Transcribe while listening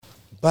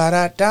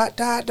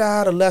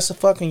Ba-da-da-da-da, the lesser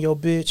fucking your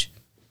bitch.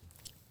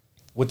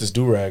 With this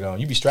do-rag on.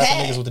 You be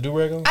strapping niggas with the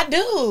do-rag on? I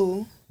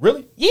do.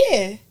 Really?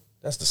 Yeah.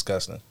 That's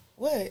disgusting.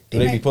 What? Do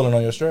they be pulling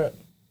on your strap?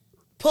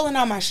 Pulling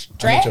on my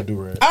strap? I need your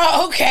do-rag.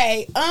 Oh,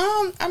 okay.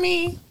 I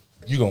mean.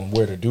 You gonna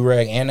wear the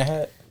do-rag and the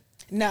hat?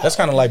 No. That's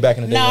kind of like back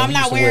in the day. No, when I'm we not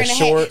used to wearing wear the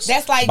hat. shorts,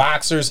 That's like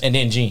boxers, and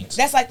then jeans.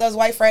 That's like those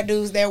white frat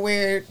dudes that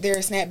wear their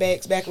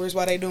snapbacks backwards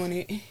while they doing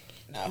it.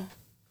 No.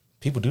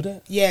 People do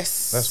that?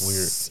 Yes. That's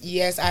weird.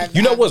 Yes,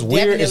 You know what's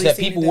weird is that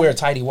definitely people seen it wear done.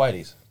 tighty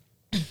whities.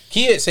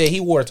 Kid said he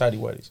wore tighty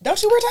whities.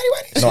 Don't you wear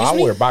tighty whities? No,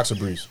 I wear boxer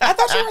briefs. I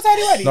thought you wore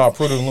tighty whities. No,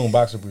 Fruit of the Loom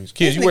boxer briefs.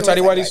 Kids, you wear This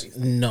tighty nigga wear whities?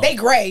 No. They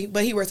gray,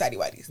 but he wears tighty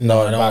whities.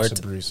 No, I don't wear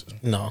boxer briefs.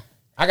 No.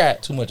 I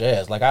got too much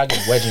ass. Like I get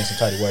wedgie in some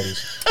tighty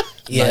whities.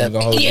 Yeah. Not even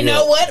gonna hold You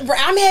know what?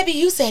 I'm happy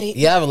you said it.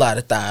 Yeah, I have a lot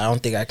of thigh. I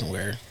don't think I can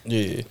wear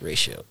Yeah.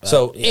 ratio.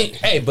 So, yeah.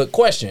 hey, but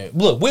question.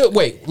 Look,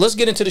 wait. Let's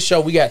get into the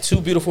show. We got two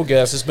beautiful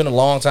guests. It's been a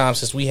long time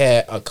since we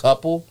had a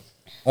couple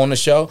on the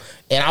show.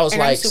 And I was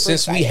And I'm like, super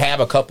since we excited. have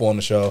a couple on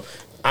the show,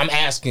 I'm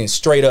asking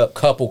straight up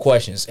couple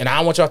questions. And I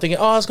don't want y'all thinking,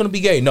 oh, it's going to be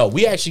gay. No,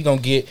 we actually going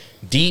to get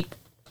deep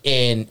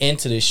and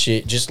into this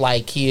shit just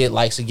like Kid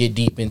likes to get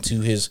deep into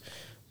his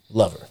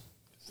lover.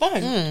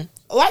 Fun.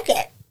 I like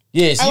that.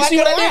 Yes, I you like see it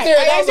what a I did lot. there?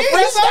 I That was a did.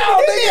 That's what I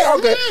freestyle,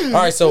 did. nigga. Okay.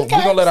 All right, so Okay.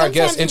 we're going to let our Sometimes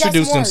guests you got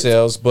introduce some words.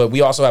 themselves, but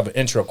we also have an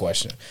intro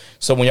question.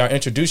 So when y'all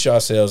introduce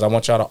yourselves, I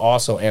want y'all to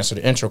also answer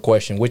the intro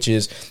question, which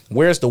is,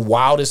 where's the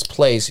wildest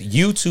place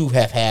you two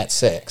have had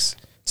sex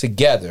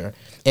together?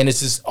 And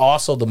this is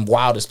also the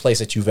wildest place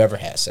that you've ever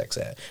had sex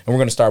at. And we're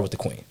going to start with the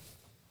queen.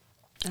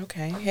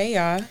 Okay. Hey,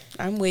 y'all.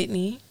 I'm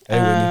Whitney. Hey,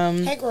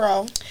 Whitney. Hey,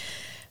 girl.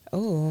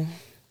 Oh,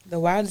 the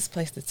wildest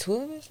place the two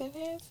of us have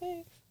had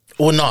sex?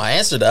 Well, no,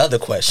 answer the other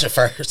question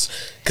first,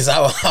 because I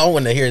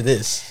want to hear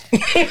this.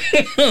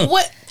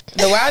 What?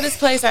 The wildest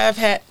place I've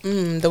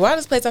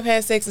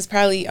had sex is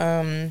probably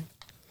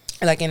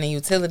like in a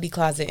utility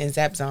closet in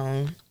Zap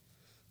Zone.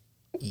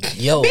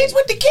 Yo, Bitch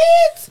with the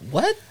kids?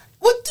 what?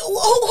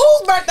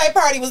 Whose birthday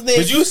party was this?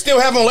 Did you still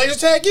have on laser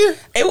tag gear?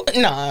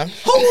 Nah.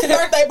 Whose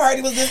birthday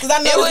party was this? Because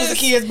I know it was a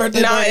kid's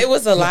birthday party. It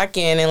was a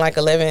lock-in in like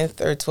 11th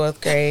or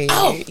 12th grade.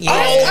 Oh, yeah.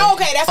 oh,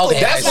 okay, that's cool.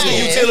 Okay, That's what the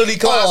Yeah. utility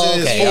closet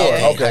is okay, for.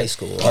 okay, Okay. high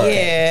school.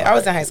 Yeah, I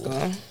was in high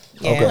school.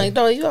 Yeah. Okay. Like,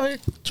 no, you are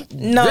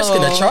No.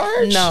 risking a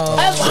charge? No.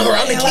 That's what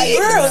I'm saying, like,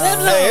 girl,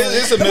 that's Hey,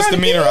 it's a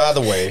misdemeanor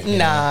either way.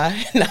 Nah.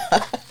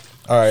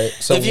 All right.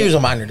 So If you was a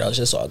minor, though, it's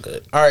just all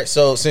good. all right.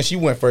 So since you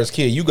went first,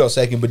 Kid, you go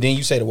second, but then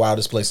you say the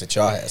wildest place that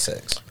y'all had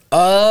sex.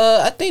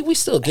 I think we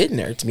still getting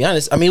there, to be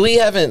honest. I mean, we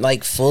haven't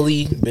like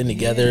fully been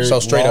together. So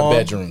straight long. up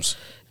bedrooms.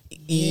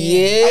 Yeah.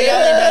 Oh, y'all ain't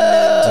done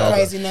nothing Okay.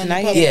 crazy, nothing Not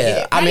public yet.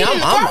 Yeah, I mean,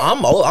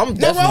 I'm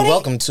definitely Roddy?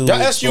 welcome to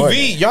Y'all explore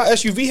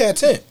SUV had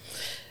tent.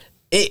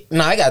 that.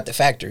 No, I got the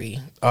factory.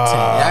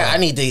 I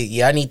need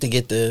to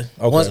get the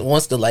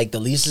once the like the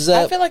lease is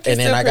up. I feel like it's and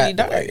then still I pretty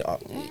got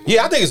dark.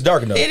 Yeah, I think it's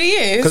dark enough. It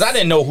is. Because I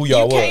didn't know who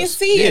y'all You was. can't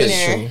see in it's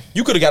there. true.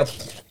 You could have got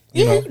a.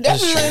 You know.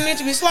 Definitely meant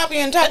to be sloppy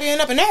and toppy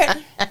and up in that.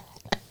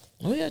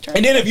 Oh, yeah, try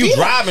And then if you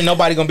driving,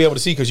 nobody gonna be able to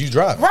see because you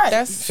driving. Right.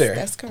 That's Fair.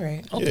 That's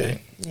correct.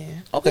 Okay. Yeah.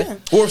 Okay.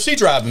 Or if she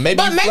driving, maybe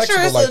But you make sure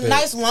flexible it's like a that.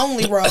 nice,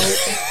 lonely road.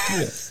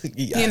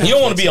 Yeah. You know. You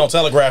don't want to be on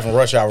Telegraph and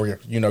rush hour.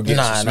 You know, getting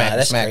Nah, some nah, smack.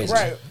 that's smack. crazy.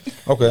 Right.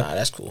 Okay. Nah,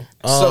 that's cool.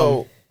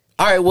 So,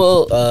 all right.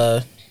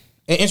 Well,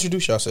 and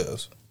introduce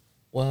yourselves.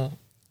 well,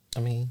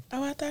 I mean,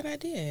 Oh, I thought I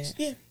did.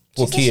 Yeah.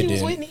 Well, She said Kid she was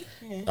did.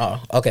 Whitney.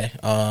 oh, okay.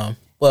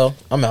 Well,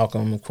 I'm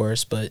Malcolm, of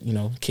course, but you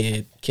know,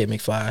 Kid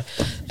McFly.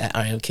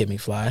 I am Kid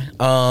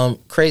McFly.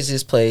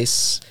 Craziest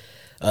place.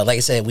 Like I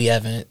said, we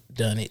haven't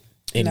done it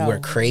anywhere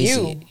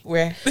crazy.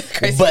 Where?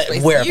 Crazy But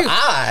place where you.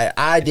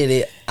 I did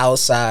it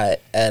outside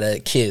at a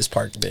kid's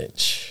park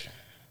bench.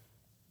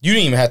 You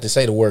didn't even have to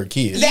say the word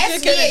kid. That's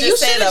coulda it. You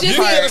just should said have a just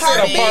park said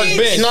bench. park bench.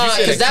 bench. No, You said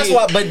because a that's kid.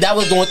 why. But that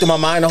was going through my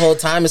mind the whole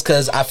time. Is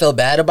because I felt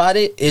bad about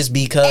it. Is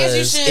because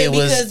As you should, it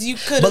was. because you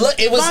could've But look,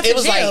 it was gone to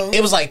jail. like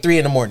it was like 3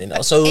 a.m.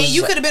 though. So it was And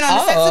you could have been on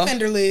the sex Oh.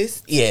 offender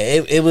list. Yeah,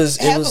 it was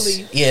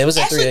Heavily. Yeah, it was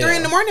at Actually, 3 3 in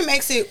a.m. the morning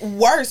makes it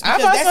worse. I've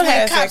because also that's when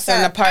had cops sex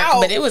in are the park, out.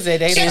 but it was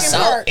at 8 Checking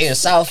a.m. park. in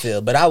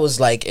Southfield, but I was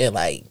like in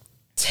like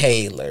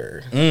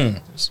Taylor.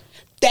 That's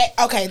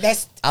I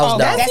was down.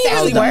 that's I was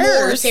actually down. more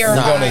worse. You're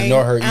terrifying. gonna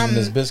ignore her eating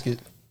this biscuit.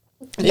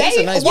 It's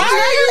a nice Why biscuit.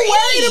 are you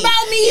worried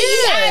about me?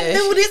 I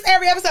do this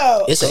every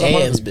episode. It's a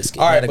Hands biscuit.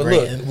 All right, not a but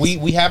Grand.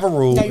 look, we have a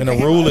rule, No, you and the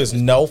can't rule have is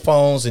no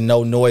phones and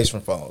no noise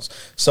from phones.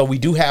 So we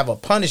do have a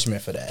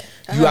punishment for that.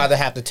 You either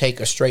have to take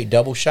a straight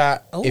double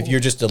shot if you're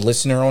just a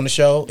listener on the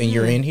show and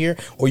you're in here,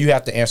 or you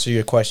have to answer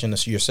your question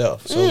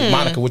yourself. So,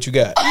 Monica, what you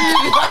got?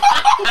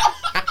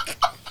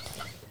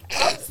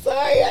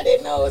 Sorry, I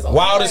didn't know it was on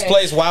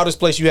Wildest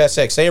place you had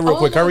sex. Say it real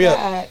quick. my Hurry up.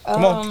 God.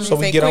 Come on, so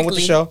we say can get on with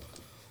the quickly.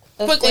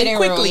 show.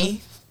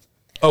 quickly.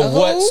 Of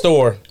what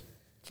store?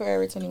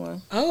 Forever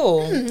 21.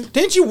 Oh.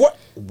 Didn't you work?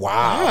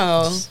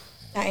 Wow. Oh.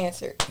 I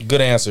answered.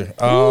 Good answer.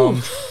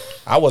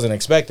 I wasn't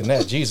expecting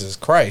that. Jesus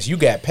Christ. You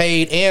got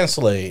paid and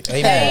slayed.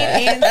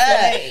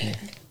 Amen.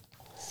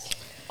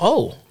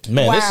 Oh,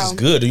 Man, this Wow. is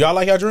good. Do y'all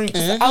like y'all drinks?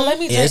 Oh, let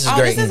me Yeah, drink. this is Oh,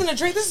 great. this isn't a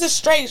drink. This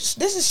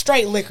is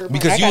straight liquor. bro.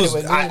 Because I you got was,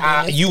 it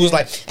with you was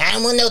like, I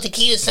don't want no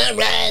tequila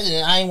sunrise,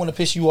 and I didn't want to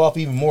piss you off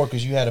even more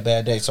because you had a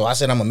bad day. So I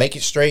said I'm gonna make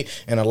it straight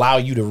and allow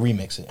you to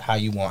remix it how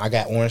you want. I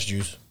got orange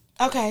juice.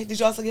 Okay. Did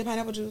you also get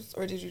pineapple juice,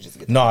 or did you just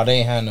get? No, they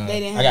ain't had none.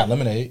 They didn't I got have-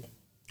 lemonade.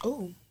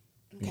 Ooh.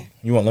 Okay.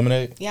 You want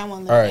lemonade? Yeah, I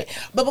want All lemonade. right.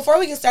 But before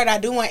we get started, I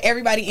do want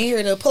everybody in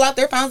here to pull out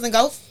their phones and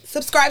go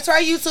subscribe to our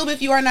YouTube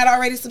if you are not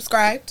already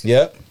subscribed.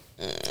 Yep.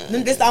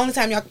 Then this is the only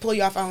time y'all can pull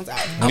your phones out.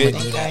 I'm gonna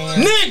do that.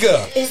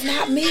 Nigga. It's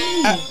not me.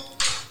 I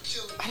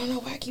don't know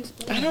why I keep.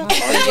 It's on silent.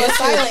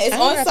 It's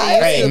on have to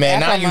silent. Hey man,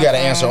 now you got to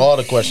answer all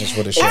the questions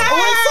for the show. So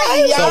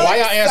while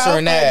y'all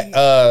answering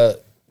that,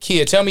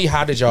 Kia, tell me,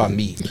 how did y'all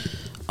meet?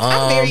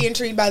 I'm very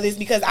intrigued by this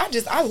because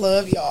I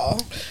love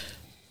y'all.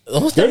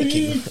 Oh, thank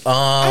you.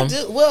 I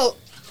do. Well,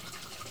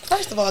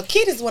 first of all,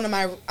 Kid is one of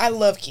my. I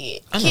love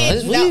Kid. I know, Kid,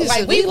 it's- no, we-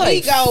 like we we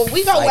like go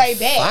like way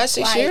back,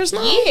 5-6 like, years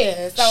now?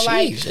 Yeah. So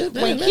like Sheesh, it's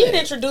been when a Kid minute.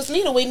 introduced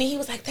me to Whitney, he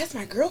was like, "That's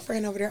my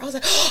girlfriend over there." I was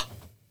like,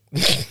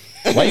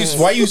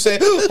 Why you say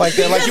like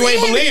that? Like you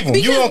ain't believe him?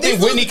 You Because don't think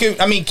this Whitney could?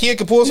 I mean, Kid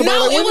could pull somebody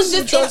No, like it Whitney? was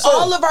just What you in trying to say?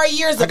 all of our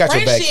years I of got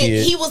your back, friendship.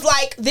 kid. He was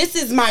like, "This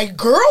is my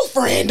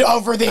girlfriend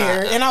over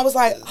there," and I was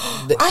like,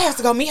 "I have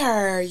to go meet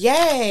her."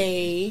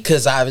 Yay!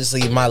 Because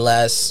obviously my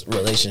last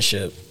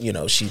relationship, you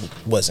know, she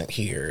wasn't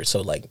here,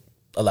 so like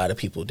a lot of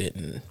people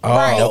didn't.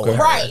 right, okay.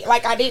 right.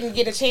 Like I didn't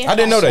get a chance. I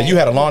didn't know that to you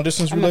had a long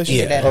distance gonna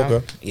relationship. figure that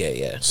out. Okay.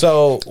 Yeah.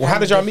 So how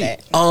did y'all meet?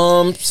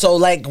 That. So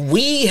like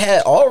we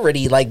had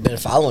already like been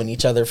following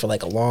each other for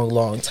like a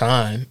long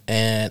time,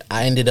 and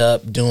I ended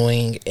up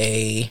doing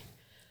a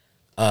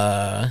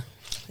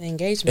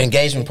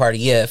engagement party,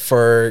 yeah,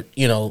 for,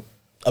 you know,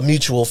 a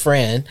mutual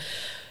friend.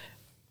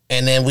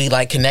 And then we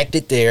like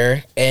connected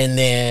there, and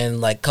then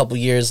like a couple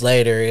years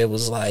later, it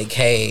was like,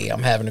 hey,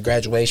 I'm having a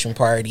graduation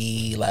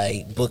party,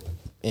 like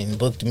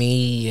booked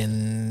me,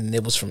 and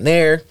it was from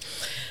there.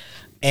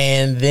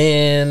 And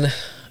then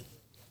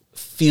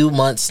few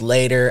months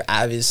later,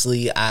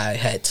 obviously I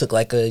had took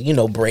like a, you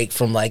know, break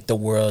from like the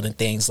world and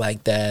things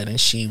like that, and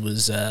she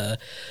was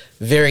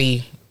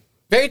very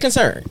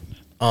concerned,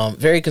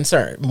 very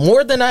concerned,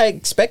 more than I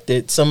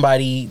expected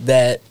somebody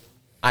that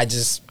I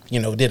just, you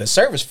know, did a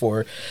service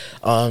for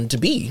to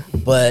be.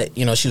 But,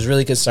 you know, she was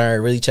really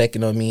concerned, really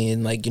checking on me,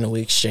 and like, you know,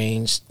 we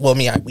exchanged, well, I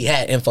mean, we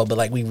had info, but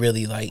like we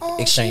really like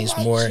exchanged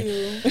more.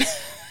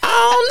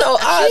 I don't know.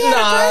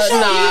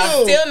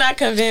 Nah. Still not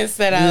convinced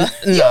that I.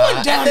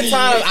 At the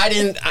time, I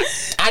didn't.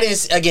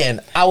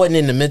 Again, I wasn't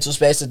in the mental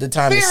space at the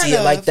time to Fair see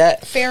enough. it like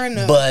that. Fair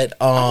enough. But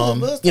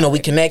was you know, we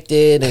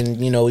connected, and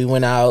you know, we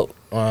went out.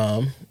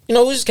 You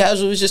know, we was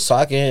casual, we was just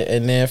talking,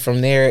 and then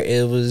from there,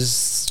 it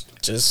was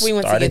just We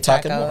went to started get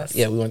talking tacos. more.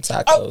 Yeah, we went to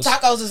tacos. Oh,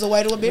 tacos is a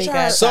way to a bitch We got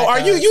heart. So are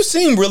you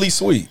seem really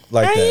sweet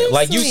like I that. am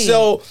Like you sweet.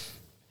 so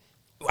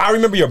I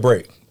remember your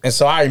break. And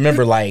so I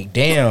remember like,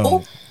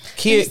 damn,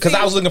 Kid, because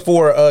I was looking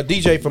for a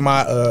DJ for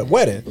my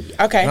wedding.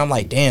 Okay. And I'm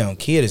like, damn,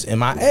 Kid is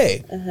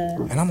MIA.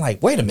 And I'm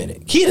like, wait a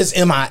minute, Kid is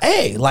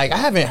MIA. Like I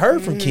haven't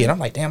heard from Kid. I'm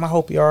like, damn, I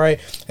hope he all right.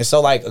 And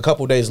so like a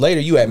couple days later,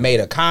 you had made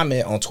a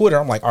comment on Twitter.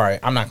 I'm like, all right,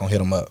 I'm not gonna hit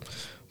him up.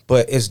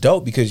 But it's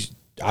dope because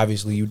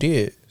obviously you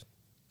did.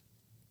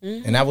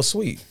 And that was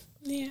sweet.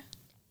 Yeah.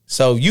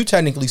 So you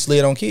technically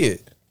slid on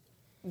Kid.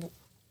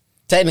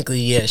 Technically,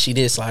 yeah, she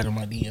did slide on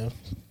my DM.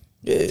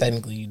 Yeah.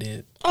 Technically, you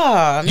did.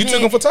 Oh, You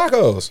took him for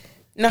tacos.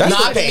 No, That's No,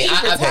 what- I paid.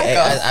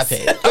 I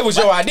paid. It was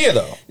your idea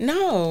though.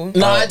 No.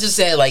 No, I just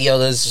said like, yo,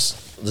 let's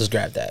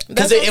grab that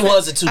because That's it what I'm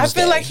was a saying.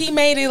 Tuesday. I feel like he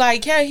made it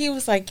like, yeah, he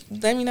was like,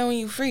 let me know when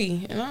you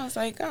free. And I was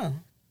like, oh,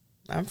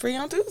 I'm free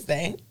on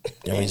Tuesday.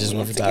 And we just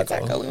went for to get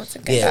taco. We went to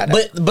get Yeah,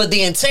 taco. but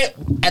the intent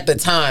at the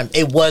time,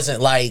 it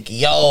wasn't like,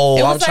 yo,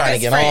 It was I'm like trying to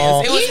as get friends.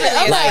 on. It was really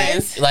as like,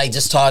 friends. like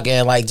just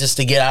talking, like just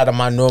to get out of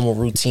my normal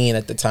routine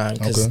at the time,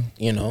 because Okay.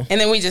 you know, And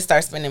then we just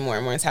start spending more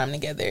and more time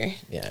together.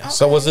 yeah.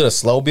 So was it a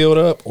slow build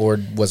up or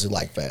was it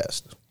like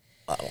fast?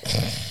 No,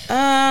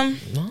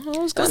 it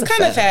was It was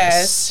kind of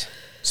fast.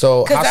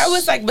 So Because how- that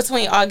was like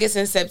between August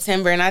and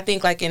September. And I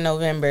think like in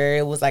November,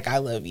 it was like, I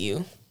love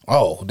you.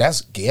 oh,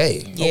 that's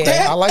gay. Yeah. Okay,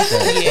 I like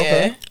that. Yeah.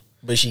 Okay.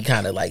 But she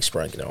kind of like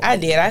sprung it on. I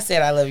me. did. I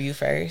said, I love you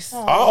first.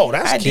 Oh,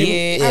 that's I cute.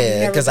 did.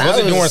 Yeah, because I Was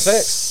was it during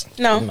sex?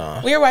 No,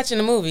 No. we were watching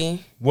a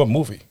movie. What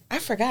movie? I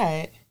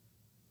forgot.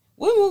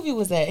 What movie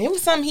was that? It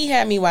was something he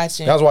had me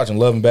watching. I was watching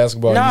Love and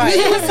Basketball. No, You-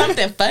 it was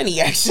something funny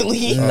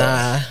actually.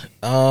 Nah.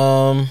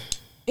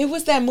 It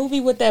was that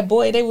movie with that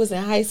boy. They was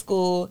in high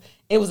school.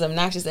 It was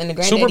obnoxious, and the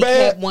granddaddy Superbad?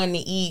 kept wanting to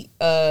eat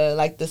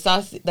like the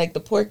sauce, like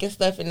the pork and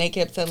stuff, and they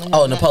kept telling him.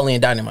 Oh, not-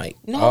 Napoleon Dynamite.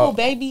 No, Oh.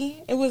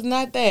 baby, it was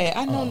not that.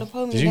 I know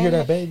Napoleon. Did you hear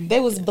that, Dynamite. baby? They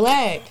was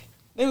black.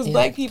 They was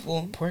black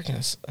people. Pork and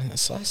a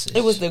sausage.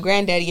 It was the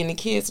granddaddy and the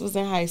kids was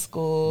in high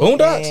school.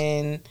 Boondocks?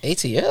 And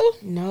ATL.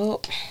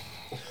 no,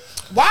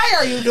 Why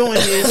are you doing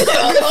this?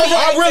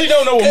 I really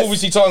don't know what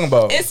movies he talking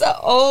about. it's an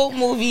old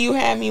movie you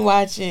had me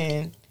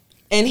watching,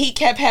 and he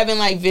kept having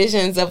like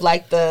visions of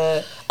like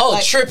the Oh,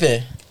 like,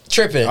 tripping.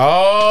 Tripping.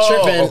 Oh,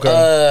 Tripping.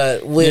 okay.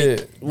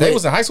 They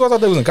was in high school. I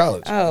thought they was in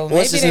college. Oh,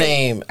 What's his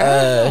name?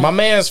 My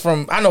man's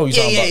from. I know who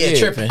you're talking about.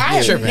 Tripping. I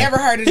have never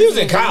heard of He this was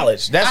in movie.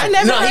 college. That's I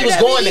never No, heard he was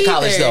of going it to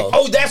college either. though.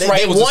 Oh, that's right.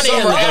 They It was a wanted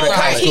him summer to go to after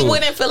high college. He school.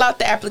 wouldn't fill out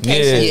the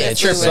application. Yeah, That's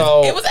tripping.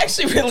 what it was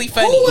actually really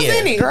funny. Who was Yeah.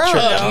 in it?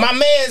 My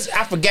man's.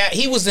 I forgot.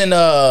 He was in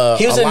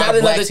He was a in lot not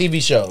of black another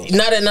TV shows.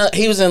 Not another.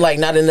 He was in like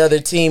not another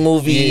teen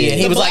movie, Yeah. and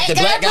he was like the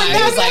black guy.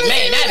 He was like,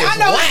 man, that is I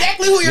know whack.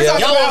 exactly who you're Yeah.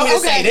 talking Y'all about. want me to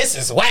Okay. say this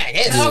is whack?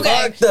 It's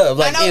Okay. fucked up.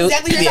 Like, I know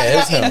exactly who you're talking it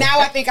was about, and him. now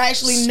I think I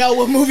actually know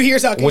what movie you're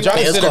talking Would y'all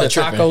about. it's consider the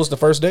called Trippin'. tacos the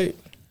first date?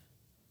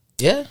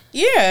 Yeah.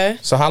 Yeah.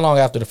 So how long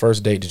after the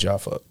first date did y'all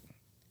fuck?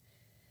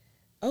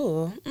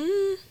 Oh,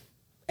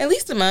 at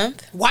least a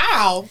month.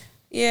 Wow.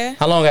 Yeah.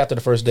 How long after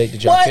the first date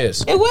did y'all What?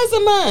 kiss? It was a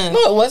month.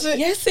 No, it wasn't.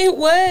 Yes, it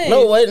was.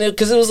 No, it wasn't.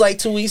 Because it was like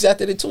 2 weeks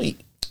after the tweet.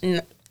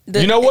 You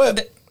You know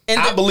what? and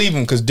I the- believe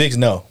him because dicks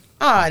know.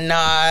 Oh,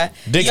 nah.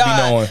 Dicks be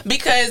knowing.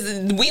 Because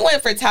we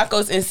went for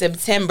tacos in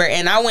September,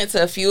 and I went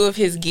to a few of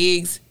his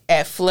gigs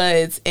at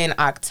Floods in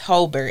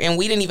October, and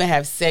we didn't even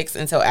have sex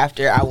until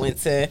after I went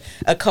to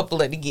a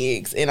couple of the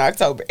gigs in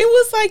October. It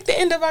was like the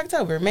end of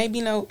October,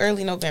 maybe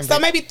early November. So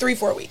maybe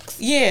 3-4 weeks.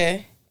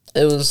 Yeah.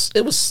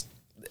 It was.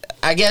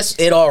 I guess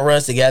it all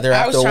runs together I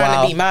after was a while.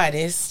 trying to be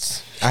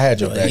modest. I had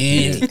your back.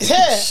 Yeah.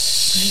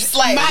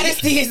 Like,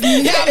 Modesty is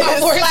not my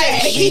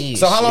forte.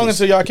 So how long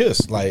until y'all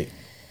kiss? Like,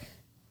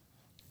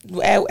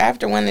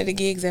 after one of the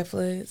gigs at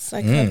Floods,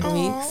 like a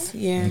couple weeks.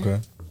 Yeah. okay,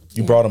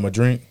 you brought him a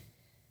drink.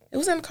 It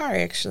was in the car,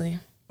 actually.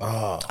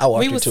 I walked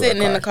We her was to her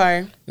sitting in the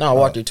car. No, I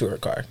walked her to her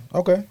car.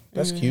 Okay,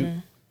 that's cute.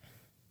 I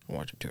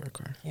walked her to her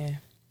car. Yeah.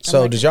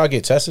 So did y'all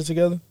get tested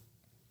together?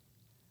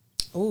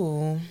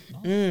 Ooh.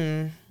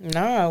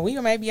 No, we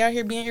might be out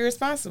here being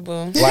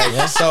irresponsible.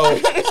 Like, so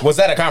was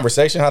that a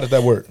conversation? How did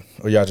that work?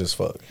 Or y'all just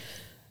fuck?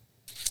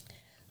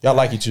 Y'all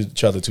like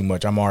each other too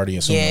much. I'm already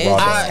assuming Yeah, it raw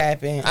just dog.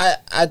 happened.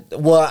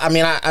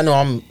 I know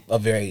I'm a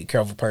very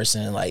careful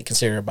person, like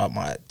considerate about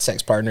my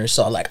sex partner.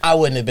 So like, I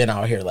wouldn't have been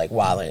out here like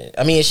wilding.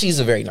 I mean, she's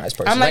a very nice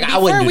person. I'm like, I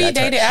wouldn't do before we that.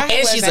 to her. dated, I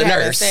and she's a wasn't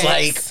having nurse. sex.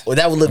 Like, well,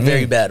 that would look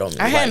very bad on me.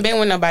 I hadn't Like, been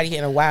with nobody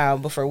in a while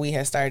before we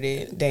had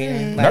started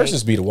dating. Like,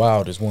 Nurses be the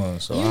wildest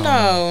ones. So I you don't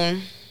know.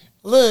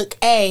 Look,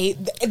 hey,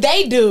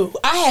 they do.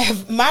 I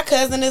have my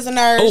cousin is a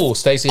nurse. Oh,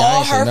 Stacey, I all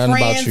ain't say her nothing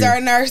about friends you.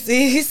 are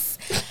nurses.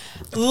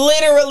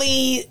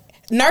 Literally,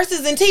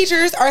 nurses and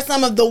teachers are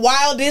some of the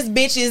wildest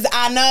bitches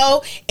I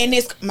know. And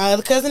my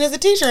other cousin is a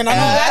teacher, and I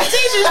know a lot of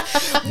teachers.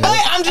 But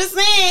I'm just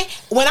saying,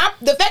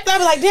 the fact that I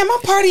be like, damn, I'm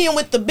partying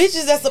with the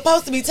bitches that's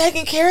supposed to be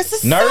taking care of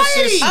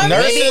society.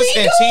 Nurses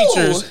and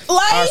teachers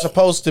Like, are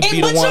supposed to be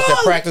the but ones that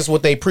y'all- practice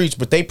what they preach,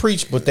 but they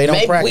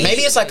don't practice.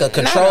 maybe it's like a Not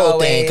control thing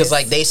always. because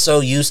like they so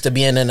used to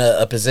being in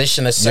a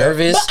position of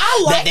service But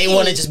I like that they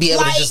want to it. just be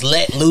able Like- to just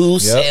let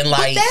loose Yep. and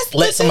like that's the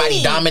let somebody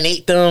thing.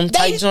 dominate them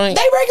type They joint.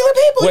 regular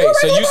people. Wait, You're a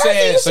so regular you person.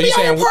 saying? You So should you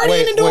be out saying? here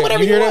partying and doing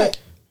whatever you hear you that? want.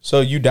 So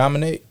you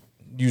dominate?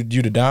 You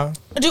the dom?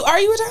 Are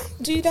you a dom?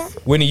 Do you dom?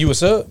 Whitney, you a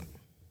sub?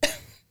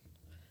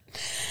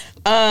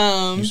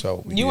 You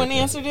You want to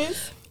answer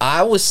this?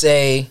 I would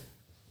say,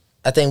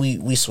 I think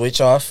we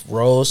switch off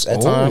roles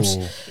at times.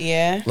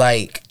 Yeah.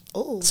 Like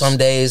Ooh. some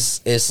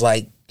days it's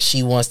like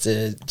she wants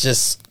to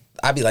just.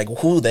 I'd be like,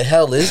 who the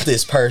hell is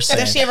this person?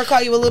 Does she ever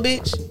call you a little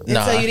bitch and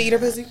Nah. tell you to eat her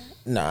pussy?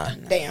 Nah.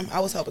 Damn,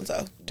 I was hoping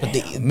so.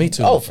 Me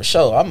too. Oh, for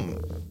sure.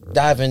 I'm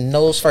diving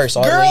nose first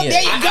all Girl, the way in.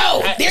 there you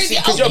go. There's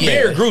Because your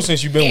beard grew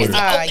since you've been with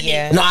her.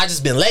 Yeah. No, I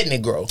just been letting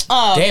it grow.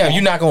 Damn,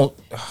 you're not gonna. Why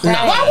would you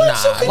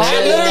Why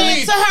contribute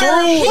literally that to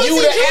her? threw What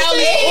you did the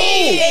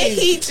alley-oop.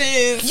 He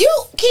just. You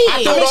kid. I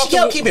mean,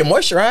 yo, keep it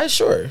moisturized,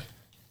 sure.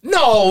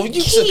 No,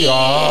 you took it.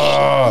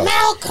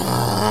 Malcolm.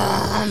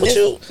 But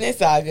you, It's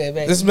all good,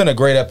 baby. This has been a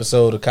great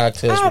episode of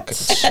Cocktails.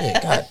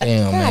 Shit,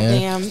 goddamn,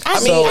 man.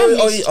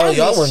 Goddamn.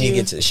 y'all want me to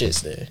get to the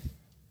shits then.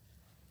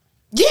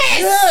 Yes.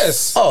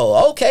 Yes.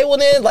 Oh, okay. Well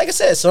then, like I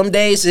said, some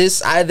days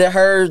it's either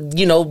her,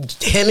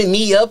 hemming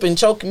me up and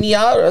choking me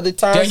out, or other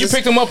times Damn, you it's-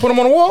 picked him up, put him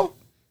on the wall?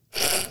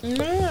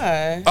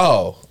 Nah.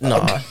 Oh.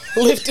 Nah.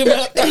 Lift him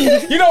up.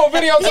 You know what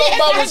video I'm talking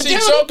about when I she do.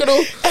 choking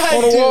him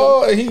on the do.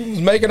 wall and he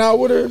was making out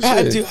with her?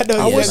 I Shit. do. I know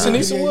I you wish know.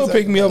 Tanisa would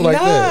pick me up like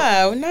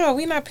that. No,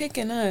 we not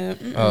picking up.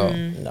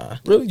 Nah.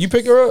 Really? You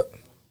pick her up?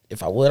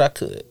 If I would, I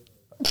could.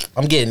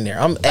 I'm getting there.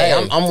 I'm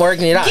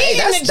working it out. Get Hey, in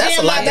the that's a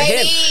gym, lot my to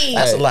handle. baby.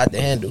 That's a lot to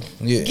handle.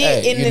 Yeah.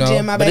 Get in the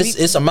gym, my But baby.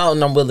 it's a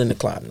mountain I'm willing to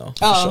climb though.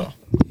 For Oh. sure.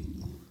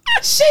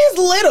 She's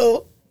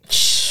little.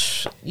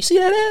 You see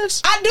that ass?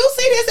 I do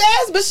see this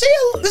ass,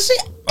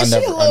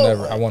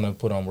 but I want to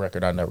put on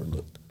record. I never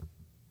looked.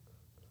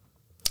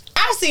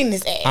 I've seen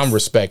this ass. I'm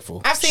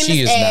respectful. I've seen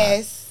she this is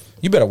ass.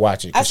 not. You better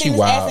watch it I've because she seen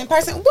this ass in wild.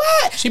 person.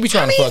 What? She be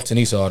trying to fuck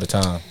Tanisa all the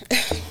time. I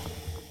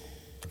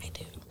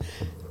do.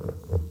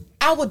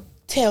 I would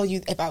tell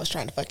you if I was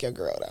trying to fuck your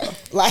girl though.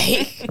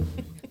 Like,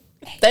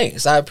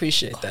 Thanks. I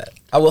appreciate that.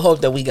 I would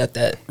hope that we got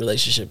that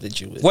relationship that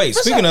you would. Wait,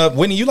 speaking of,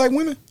 Whitney, you like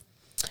women?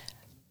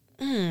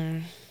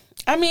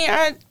 I mean,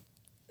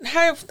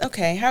 how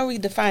are we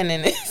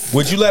defining this?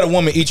 Would you let a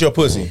woman eat your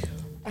pussy?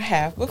 I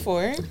have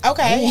before.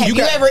 okay, Ooh, have you you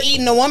got- ever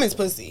eaten a woman's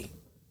pussy?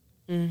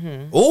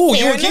 Ooh,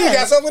 you Fair and Keita enough.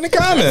 got something in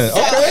common.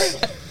 Okay.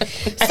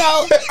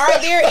 So,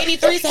 are there any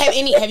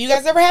threesomes? Have you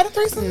guys ever had a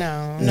threesome?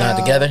 No. Not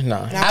together?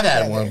 No. I've had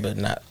together. one, but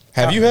not.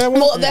 Have you had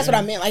one? Well, that's what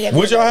I meant. Like,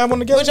 Would y'all have one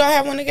together? Would y'all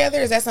have one together?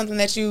 Is that something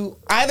that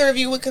either of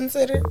you would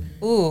consider?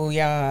 Ooh,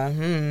 yeah.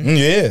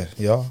 Yeah,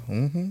 y'all.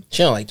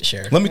 She don't like to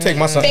share. Let me take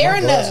my son. Fair my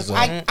enough. glasses off.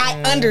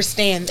 I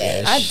understand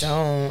that. I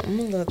don't. I'm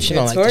a little She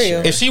don't like to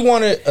territorial. share. If she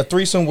wanted a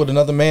threesome with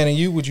another man and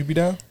you, would you be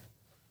down?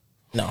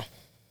 No.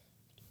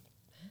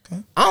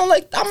 I don't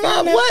like. I'm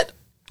not. What?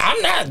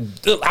 I'm not. I'm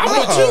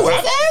with you.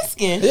 Just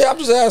asking. Yeah, I'm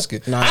just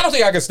asking. Nah. I don't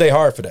think I can stay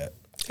hard for that.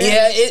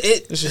 Yeah.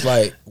 It. It's just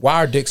like, why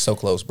are dicks so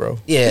close, bro?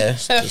 Yeah.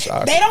 It's just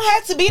awkward. They don't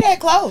have to be that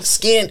close.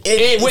 Skin.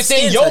 Within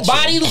skin your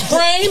touching. body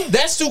frame,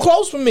 that's too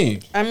close for me.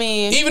 I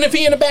mean, Even if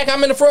he in the back,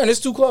 I'm in the front. It's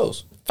too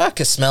close. If I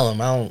could smell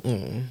him, I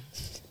don't.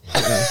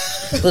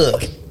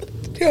 Ugh.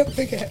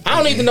 I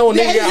don't even know a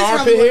nigga got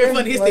armpit hair.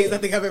 funniest things I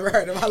think I've ever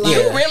heard in my life.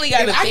 Yeah. you really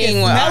got a I can thing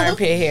with smell 'em.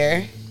 armpit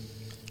hair.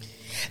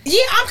 Yeah,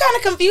 I'm kind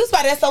of confused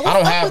by that. So what's I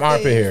don't up have with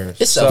armpit this? hair.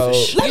 It's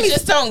selfish. You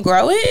just don't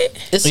grow it?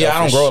 It's Yeah, I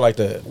don't selfish. grow it like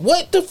that.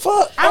 What the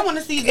fuck? I want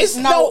to see this. It's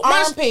No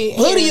my armpit.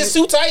 hoodie hair. is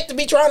too tight to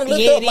be trying to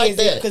lift Yeah, up like it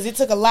is that. because it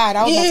took a lot.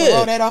 I was about to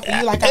roll that off of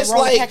you like I It's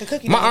rolled like, a pack of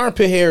cookies. my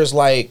armpit hair is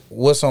like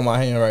what's on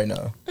my hand right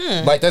now.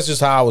 Like that's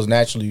just how I was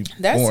naturally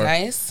That's born.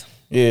 nice.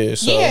 Yeah,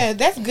 so Yeah,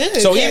 that's good.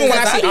 So even when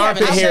because I see I be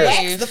armpit having hair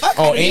shave. the fuck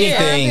on out of here.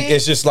 anything, Armpit.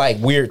 it's just like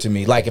weird to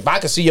me. Like if I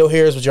could see your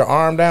hairs with your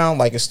arm down,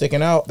 like it's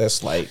sticking out,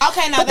 that's like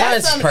Okay, now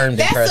that's That's some permed and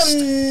that's pressed.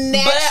 some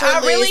But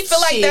I really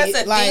feel like naturalist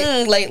that's a shit.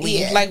 thing lately.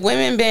 yeah. Like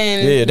women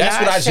been yeah. That's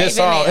not what I just shaving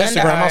saw on their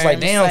Instagram. I was like,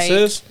 underarms, damn,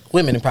 sis.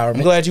 Women I'm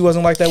empowerment. glad you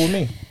wasn't like that with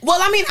me. Well,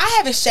 I mean, I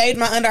haven't shaved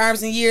my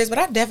underarms in years, but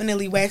I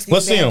definitely wax these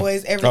Let's see bad 'em.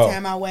 boys every Oh.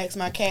 time I wax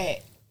my cat.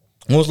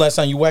 When was the last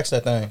time you waxed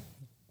that thing?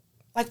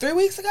 Like 3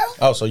 weeks ago.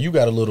 Oh, so you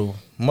got a little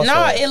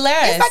mustache. No, it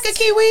lasts. It's like a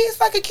kiwi. It's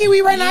like a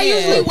kiwi right now. I Yeah.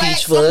 usually Peach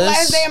wax on the fuzz.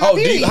 last day of my Oh,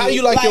 period. how do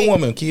you like your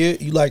woman,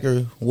 kid? You like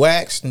her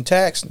waxed and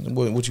taxed?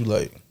 What you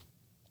like?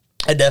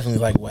 I definitely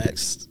like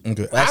wax.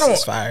 Okay. Wax I don't-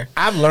 is fire.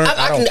 I've learned.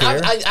 I don't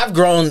care.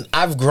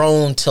 I've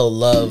grown to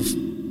love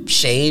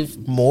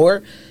shave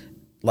more.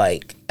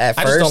 Like at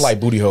I first, just don't like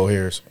booty hole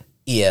hairs.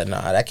 Yeah, nah,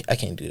 I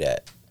can't do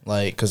that.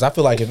 Like, cause I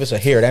feel like if it's a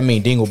hair, that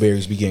means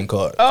dingleberries be getting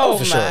caught. oh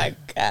for my sure.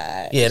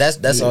 god. Yeah,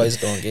 that's always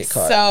gonna get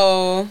caught.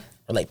 So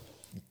Or like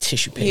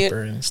tissue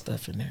paper and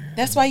stuff in there.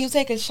 that's why you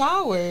take a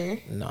shower.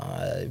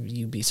 Nah,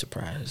 you'd be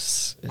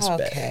surprised. It's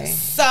Okay. bad.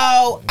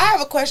 So I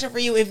have a question for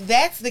you. If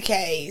that's the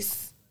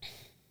case,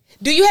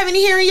 do you have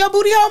any hair in your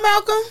booty hole,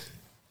 Malcolm?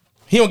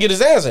 He don't get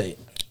his ass ate.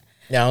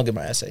 Yeah, I don't get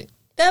my ass ate.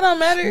 That don't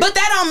matter. But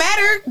that don't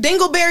matter.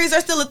 Dingleberries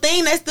are still a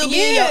thing. They still be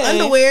in your Yeah.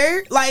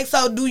 underwear. Like,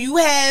 so do you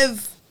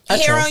have I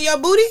hair trim. on your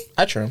booty?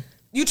 I trim.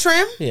 You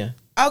trim? Yeah.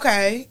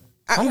 Okay.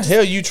 How the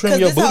hell you trim Because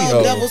your this booty whole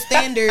hole? double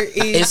standard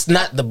is. It's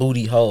not the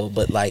booty hole,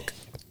 but like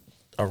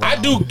around. I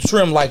do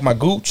trim like my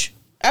gooch.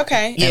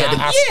 okay. Yeah, And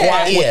the- I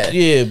squat with,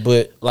 yeah,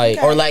 but like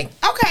Okay. or like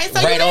Okay,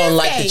 so right you on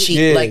like the manscape. cheek,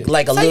 Yeah.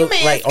 like a So you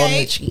little right on the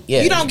manscape. cheek.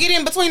 Yeah. You don't get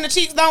in between the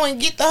cheeks though and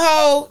get the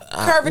whole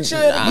curvature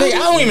of the nah. booty. nigga, I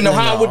don't even know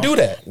how I would do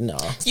that. No.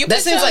 You That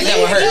put seems your like that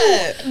would leg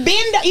hurt. up.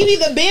 Bend. You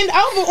either bend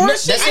over or No,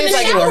 shit that in seems the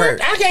like it would shower.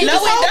 hurt. I can't No,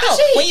 just hold it the don't.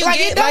 sheet. When you Like,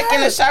 get it don't like in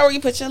the hurt. shower, you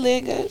put your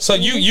leg up. So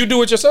you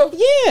do it yourself?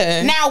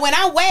 Yeah. Now, when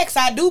I wax,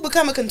 I do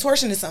become a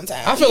contortionist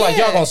sometimes. I feel like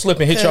y'all gonna slip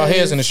and hit y'all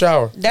heads in the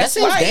shower. That's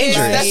seems why dangerous.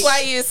 That's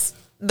why it's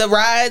the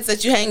rods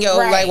that you hang your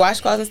Right. like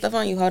washcloths and stuff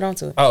on. You hold on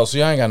to it. Oh, so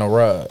y'all ain't got no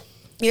rod.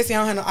 Yes, I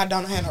don't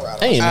have no rod.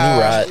 I ain't a new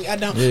rod. I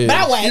don't. Yeah. But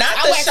I wax. Not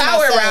I the wax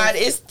shower myself. rod.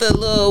 It's the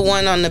little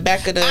one on the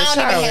back of the I don't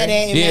shower. even have that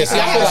in Yeah, there. see, I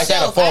have feel a like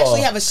that'll shelf. I actually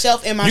fall. have a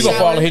shelf in my You shower. gonna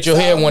fall and hit your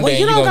head one Well, day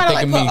you and you don't gonna gotta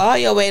think like of put me. all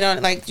your weight on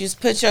it. Like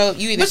just put your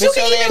you either But you put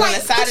your can leg even on the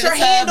like side put of your the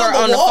hand tub or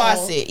on the wall.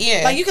 faucet.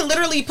 Yeah. Like you can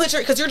literally put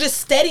your because you're just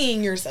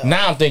steadying yourself.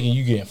 Now I'm thinking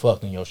you getting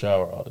fucked in your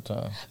shower all the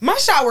time. My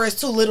shower is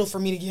too little for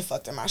me to get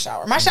fucked in my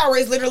shower. My shower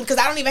is literally because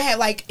I don't even have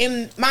like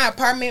in my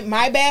apartment,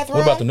 my bathroom.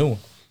 What about the new one?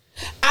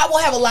 I will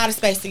have a lot of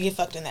space to get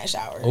fucked in that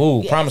shower.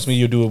 Ooh, Yes. promise me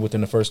you'll do it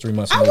within the first 3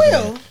 months. of I moving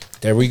will. in.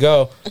 There we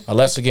go.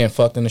 Alexa getting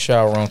fucked in the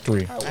shower on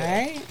 3. all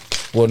right.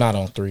 Well, not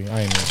on 3.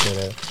 I ain't even say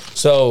that.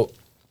 So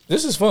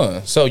this is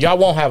fun. So y'all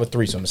won't have a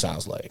threesome. It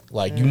sounds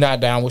like you not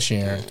down with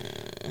sharing,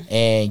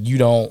 and you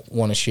don't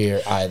want to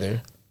share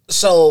either.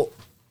 So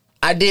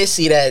I did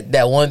see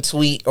that one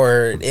tweet,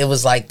 or it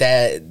was like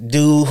that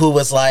dude who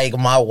was like,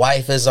 my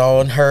wife is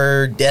on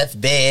her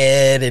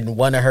deathbed and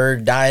one of her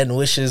dying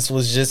wishes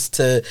was just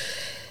to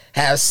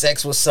have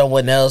sex with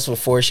someone else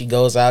before she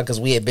goes out because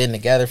we had been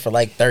together for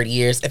like 30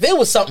 years. If it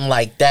was something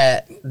like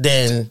that,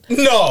 then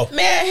No,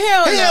 Man,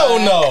 hell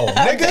no,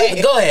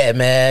 nigga. go ahead,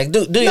 man.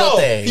 Do your No,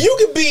 thing. you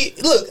could be.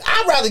 Look,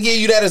 I'd rather give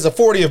you that as a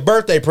 40th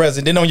birthday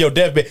present than on your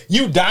deathbed.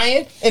 You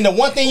dying, and the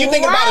one thing you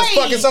think about is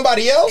Right. fucking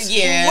somebody else.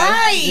 Yeah.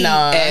 Right.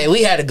 Nah. Hey,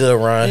 we had a good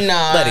run.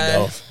 Nah. Let it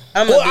go.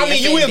 Well, I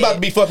mean, you is about to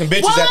be fucking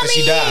bitches Well, after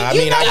she died. I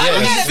you mean, know, I you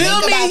guess. gotta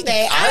Feel think me? about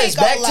that. I It's ain't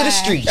gonna back to the lie.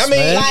 streets. I mean,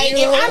 man. Like you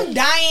know? if I'm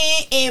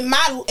dying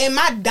and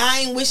my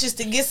dying wishes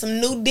to get some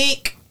new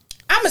dick,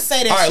 I'ma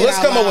say that. All right, shit let's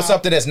out come up loud. with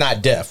something that's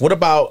not death. What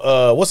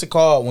about what's it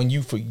called when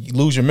you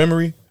lose your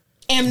memory?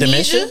 Amnesia.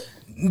 Dementia?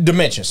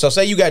 dementia. So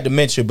say you got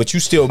dementia, but you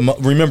still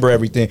remember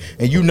everything,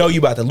 and you know you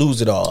about to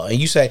lose it all, and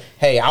you say,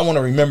 "Hey, I want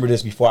to remember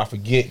this before I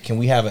forget. Can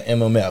we have an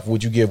MMF?"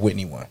 Would you give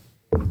Whitney one?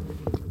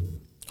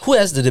 Who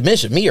has the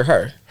dementia, me or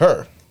her?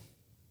 Her.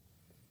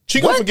 She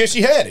gonna What? forget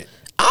she had it.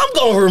 I'm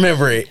gonna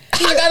remember it.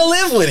 I gotta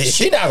live with it.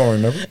 She not gonna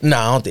remember. No,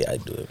 I don't think I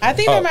do it. I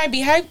think that might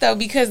be hype though,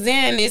 because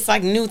then it's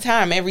like new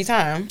time every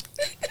time.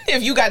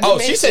 If you got Oh,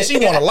 dementia. she said she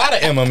want a lot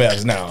of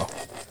MMFs now.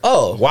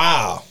 Oh,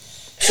 Wow.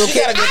 So she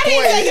got a good I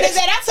didn't take it point. as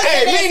that. I took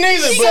Hey, it as me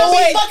neither, she but gonna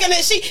wait. be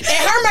fucking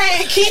and her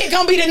man kid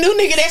gonna be the new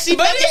nigga that she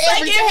But fucking it's like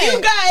every if time.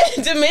 you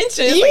got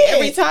dementia, it's Yeah. like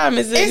every time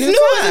is a It's new new.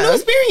 It's a time. new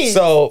experience.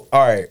 So,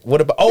 all right. What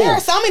about? Oh, there are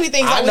so many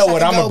things. I wish know I what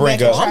could I'm gonna go bring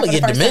back and up. try I'm for gonna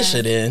the get first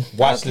dementia time. then.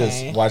 Watch Okay.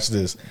 this. Watch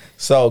this.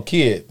 So,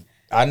 kid,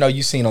 I know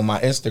you seen on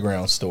my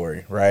Instagram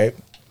story, right?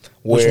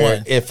 Which Where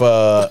one? if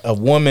a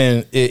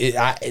woman,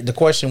 the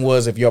question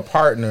was if your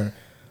partner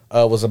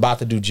was about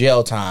to do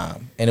jail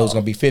time and it was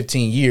going to be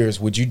 15 years,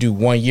 would you do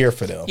 1 year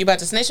for them? You about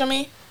to snitch on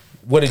me?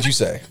 What did you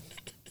say?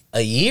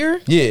 A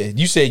year? Yeah,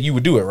 you said you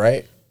would do it,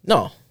 right?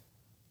 No.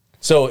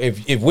 So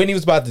if Whitney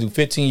was about to do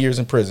 15 years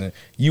in prison,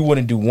 you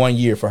wouldn't do 1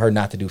 year for her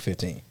not to do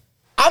 15.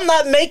 I'm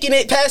not making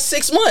it past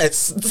 6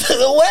 months.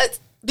 What?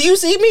 Do you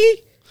see me?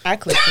 I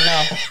clicked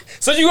no.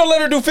 So you gonna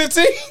let her do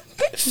 15?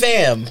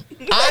 Fam,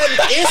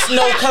 it's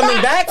no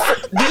coming back.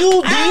 Do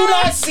you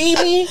not see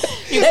me?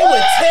 They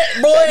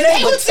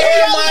would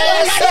tear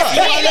my ass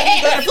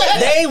up.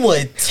 They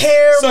would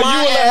tear So you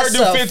my would let her ass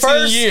do up 15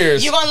 first.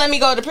 years? You gonna let me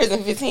go to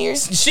prison 15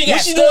 years? She got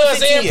What she doing studs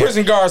 15 and years?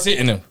 prison guards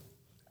hitting him.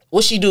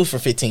 What she do for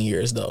 15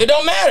 years though? It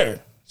don't matter.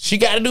 She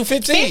got to do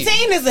 15.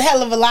 15 is a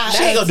hell of a lot.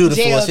 She ain't gonna do the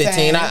full Jail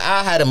 15. time.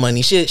 I had the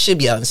money. She'll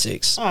be out in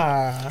 6. 6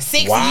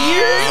 Wow.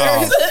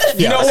 years.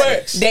 You know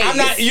what? Days. I'm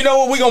not. You know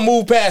what? We gonna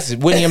move past it.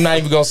 Whitney, I'm not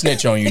even gonna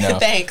snitch on you now.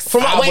 Thanks.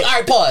 From my, wait, all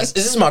right, pause.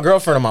 Is this my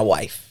girlfriend or my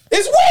wife?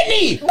 It's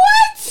Whitney.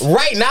 What?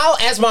 Right now,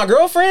 as my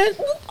girlfriend?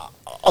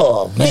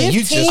 Oh man, you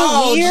 15 just.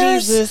 Oh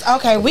years? Jesus.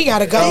 Okay, we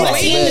gotta go. Oh,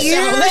 Let's man. end the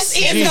show. Let's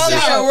end the Jesus.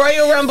 It's show. a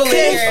Royal Rumble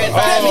here in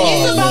 5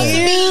 Oh. It's about to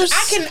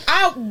minutes. be.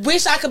 I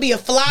wish I could be a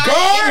fly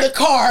Guard. in the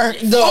car.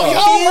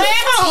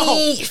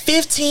 Oh,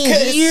 15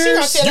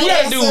 years? she gonna You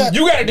gotta do.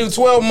 You gotta do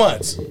 12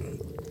 months,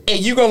 and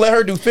you gonna let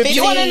her do 15.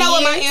 You want to know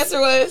what my answer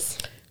was?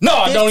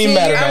 No, it don't even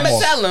matter I'm no gonna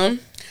more. tell him.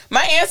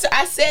 My answer,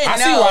 I said I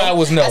no. see why it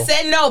was no. I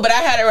said no, but I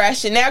had a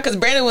rationale because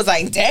Brandon was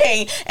like,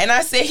 "Dang," and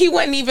I said he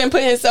wouldn't even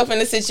put himself in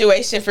a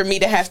situation for me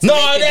to have to No,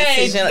 make a that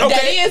ain't- decision. okay.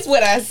 That is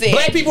what I said.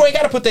 Black people ain't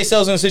gotta put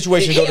themselves in a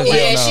situation to go to jail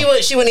Yeah,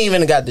 now. she wouldn't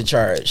even have got the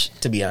charge,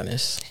 to be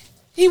honest.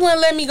 He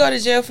wouldn't let me go to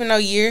jail for no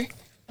year.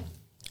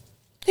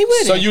 He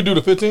wouldn't. So you do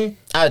the 15?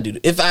 I'd do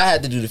if I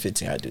had to do the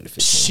 15, I'd do the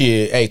 15.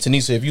 Shit, hey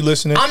Tanisha, if you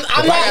listening, I'm if not-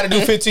 I gotta do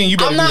 15, you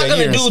better I'm do not that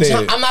gonna year do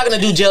instead. I'm not gonna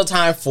do jail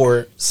time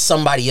for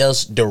somebody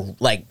else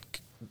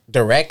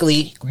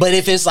directly. But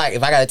if it's like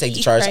if I gotta take the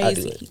He charge, crazy. I'll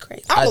do it. He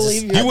crazy. I I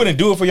believe just- you. You wouldn't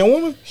do it for your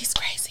woman? He's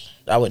crazy.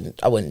 I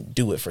wouldn't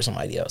do it for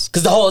somebody else.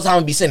 Because the whole time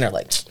I'd be sitting there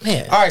like,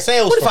 man. All right, say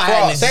it was What for if I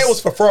fraud. hadn't Say it just-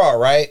 was for fraud,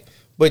 right?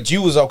 But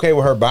you was okay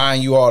with her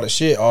buying you all the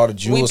shit, all the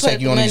jewels, put take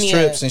you on these money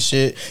trips up. and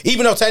shit.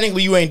 Even though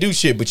technically you ain't do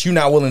shit, but you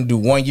not willing to do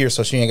 1 year,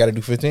 so she ain't got to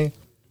do 15.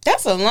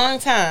 That's a long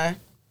time.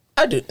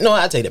 I do. No,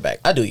 I take it back.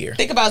 I do a year.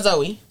 Think about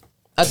Zoe.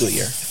 I do a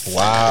year.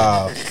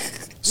 Wow.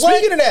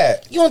 Speaking of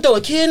that, You want to throw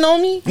a kid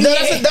on me?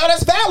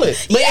 that's valid.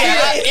 But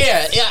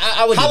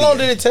I would. How do long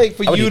the did it take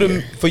for I would you do to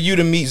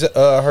year. meet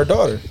her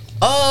daughter?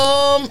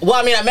 Well,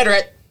 I mean, I met her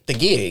at the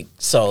gig,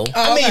 so.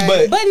 I mean,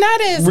 Okay. But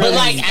not as But Really?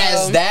 like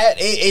as that,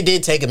 it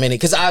did take a minute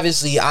because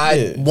obviously I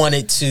Yeah.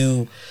 wanted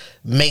to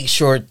make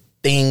sure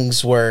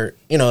things were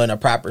in a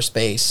proper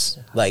space.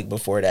 Like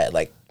before that,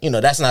 like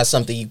that's not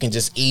something you can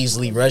just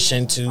easily rush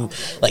into.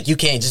 Like you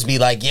can't just be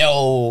like,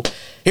 "Yo,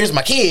 here's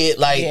my kid."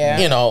 Like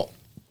Yeah.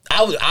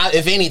 I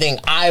if anything,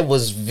 I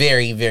was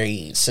very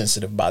very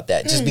sensitive about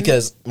that, just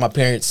because my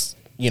parents,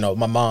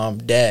 my mom,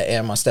 dad,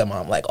 and my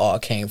stepmom, like all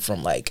came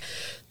from like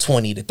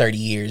 20 to 30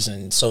 years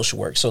in social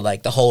work. So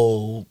like the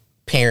whole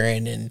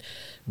parent and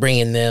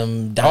bringing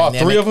them All dynamic.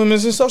 three of them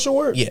is in social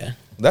work? Yeah,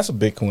 That's a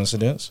big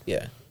coincidence.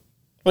 yeah.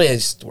 Well, they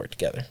used to work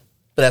together,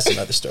 but that's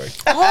another story.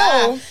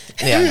 Oh,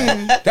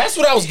 Yeah, That's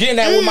what I was getting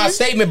at with my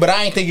statement, but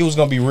I didn't think it was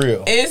going to be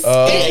real. it's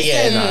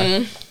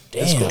nah.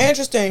 That's cool.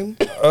 Interesting.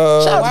 Shout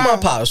out to my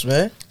pops,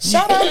 man.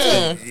 Shout out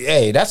to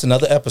Hey, that's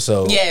another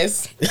episode.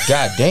 yes.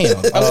 God damn.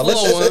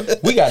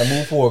 We got to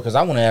move forward because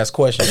I want to ask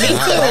questions.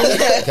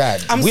 God,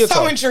 I'm we'll so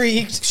talk-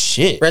 intrigued.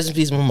 Shit. Rest in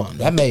peace, my mom.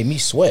 That made me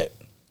sweat.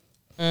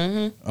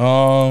 Sure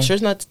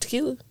it's not the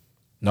tequila.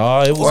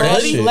 No, it was Or the that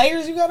hoodie. shit.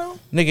 Layers you got on?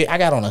 Nigga, I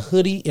got on a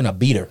hoodie and a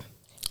beater.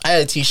 I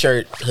had a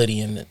t-shirt,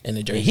 hoodie, and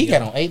a jersey. He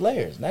got on 8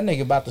 layers. That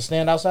nigga about to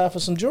stand outside for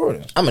some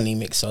Jordan. I'm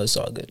anemic, so it's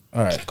all good.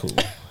 All right, cool.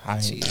 I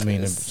ain't mean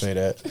to say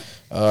that.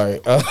 All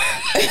right.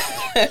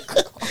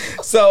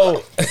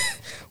 So,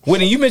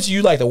 Whitney, you mentioned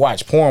you like to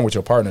watch porn with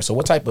your partner. So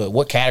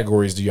what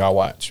categories do y'all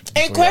watch?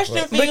 And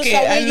question for you: Look so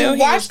at- I when knew you he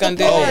watch was the gonna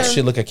do porn, Oh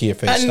shit! Look at Kia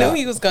face. I knew Stop.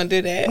 he was gonna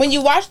do that. when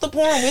you watch the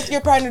porn with your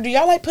partner, do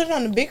y'all like put it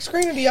on the big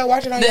screen or do y'all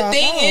watch it on The your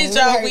thing phone? is,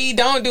 y'all, Like, we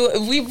don't do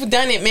it. We've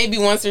done it maybe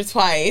once or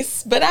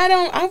twice, but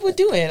I would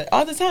do it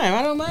all the time.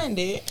 I don't mind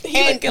it. He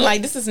And- looking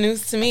like this is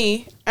news to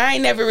me. I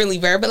ain't never really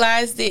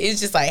verbalized it. It's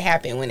just like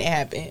happened when it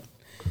happened.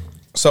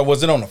 So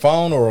was it on the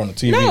phone or on the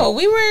TV? No,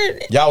 we were.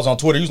 Y'all was on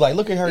Twitter. You was like,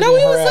 look at her. No, we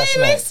getting her was ass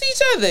laying next smacked.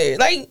 to each other,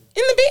 like in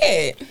the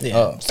bed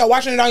Yeah. so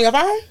watching it on your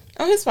phone?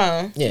 on his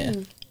phone. Yeah.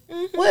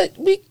 What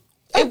we?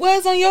 It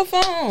was on your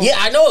phone. Yeah,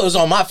 I know it was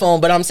on my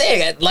phone, but I'm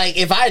saying, like,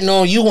 if I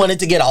known you wanted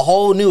to get a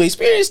whole new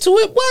experience to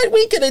it, what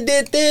we could have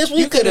did this,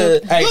 we could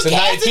have. Hey, Look, tonight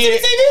add it to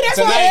kid, the TV, that's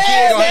why tonight I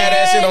kid gonna asked, have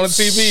that shit on the Sh-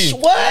 TV.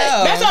 What?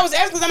 That's what I was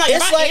asking because I'm like,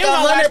 It's if I like am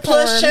gonna watch 100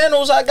 plus porn,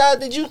 channels I got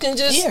that you can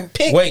just Yeah.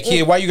 pick. Wait,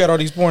 kid, why you got all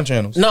these porn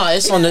channels? No,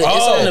 it's on the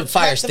Oh.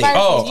 fire Like the stick. Fire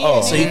Oh, Stick, oh.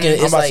 yeah. So you can. I'm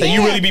It's about to like say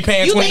you really be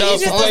paying You can $20 eat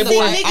for just Playboy.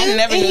 nigga, I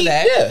never and knew he-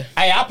 that. yeah.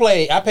 Hey,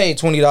 I paid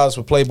 $20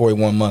 for Playboy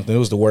one month, and it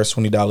was the worst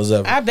 $20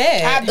 ever. I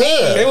bet. I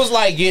bet. It was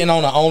like getting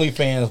on the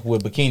OnlyFans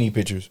with bikini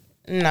pictures.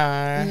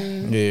 Nah.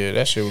 Yeah,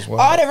 that shit was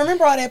wild. All that,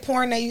 remember all that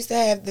porn they used to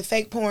have, the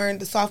fake porn,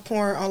 the soft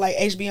porn on like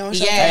HBO and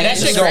shit? Yeah. Hey, that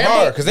The shit go scramble-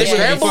 hard because they the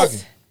really be scramble- fucking.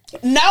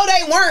 No,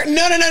 they weren't.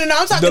 No.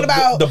 I'm talking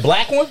about the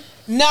black one.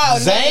 no,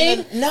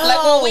 Zane? no.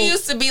 Like when we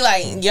used to be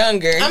like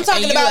younger. I'm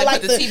talking and you, about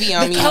like put the TV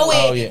on me.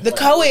 co-ed, Oh, yeah. the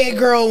co-ed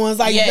girl ones,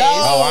 like Yes. those.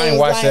 Oh, I ain't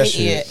watched that like,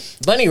 shit. Yeah.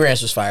 Bunny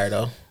Ranch was fire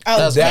though. Oh,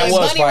 That was That Bunny was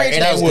Ranch fire, was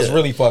and that good. was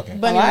really fucking.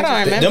 Bunny Well, I Ranch don't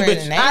was good. remember Them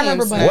the bitch- names. I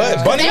remember Bunny What?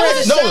 Ranch. Bunny That Ranch?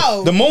 was a No, show.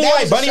 the That Moonlight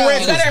was a Bunny show.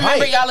 Ranch You was gotta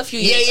remember hype. y'all a few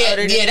Yeah, years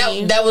older than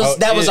me.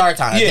 that was our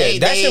time. Yeah,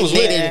 that shit was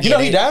lit. didn't You know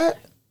get he it. died.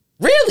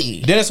 Really?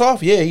 Dennis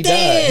Hoff, yeah, he died.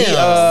 He,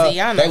 Damn. See,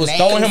 y'all know they was names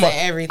throwing him and up.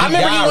 everything. I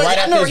remember died he was. right I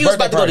after remember his he was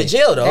about to go to birthday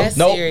jail though. That's-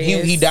 No,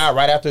 serious. he died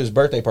right after his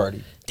birthday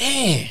party.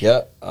 Damn.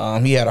 Yep.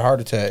 He had a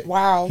heart attack.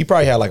 Wow. He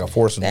probably had like a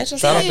foursome. That's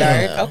just Shout out to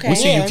him. dark. Okay. We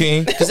see you,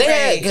 King. Because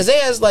they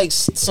has like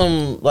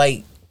some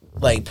like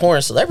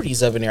porn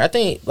celebrities up in there. I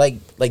think like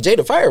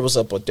Jada Fire was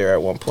up there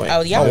at one point.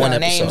 Oh, y'all on know one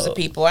names episode. of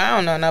people. I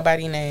don't know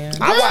nobody names.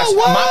 I watch.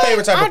 what? My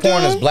favorite type of I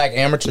porn do. is black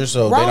amateur,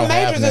 so they Ron don't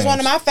have Majors names. is one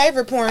of my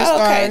favorite porn Oh,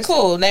 stars. okay,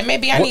 cool. Then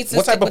maybe I What- need to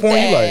what stick type of with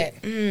porn you that.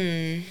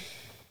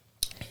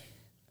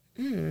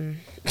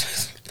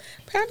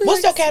 Probably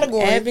What's your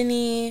category?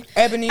 Ebony.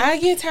 Ebony. I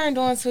get turned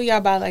on to y'all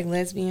about like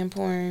lesbian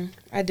porn.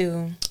 I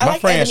do. I My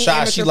like friend Ebony Shy,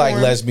 amateur she like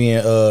porn.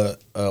 lesbian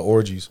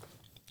orgies.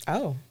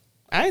 Oh,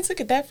 I ain't took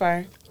it that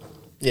far.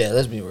 Yeah,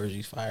 Lesbian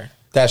Orgies fire.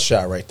 That's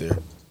Shy right there.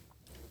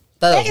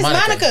 That That is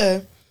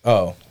Monica.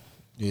 Oh,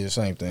 yeah,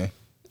 same thing.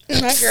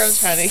 My girl's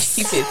trying to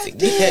keep it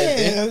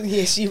together. Damn.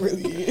 Yeah, she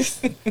really is.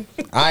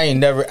 I ain't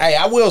never. Hey,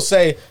 I will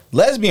say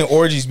lesbian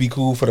orgies be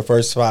cool for the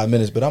first 5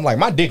 minutes, but I'm like,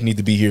 my dick need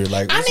to be here.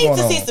 Like, I what's need going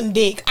to on? see some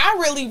dick. I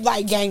really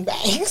like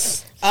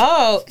gangbangs.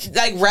 Oh,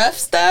 like rough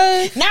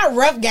stuff. Not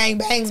rough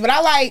gangbangs, but I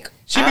like.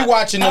 She be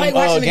watching I them like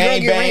watching the girl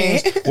gang get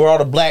bangs ran. where all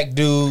the black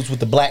dudes with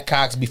the black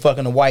cocks be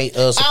fucking the white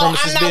supremacist Oh,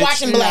 I'm not bitch.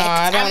 watching No, blacks.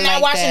 I don't I'm not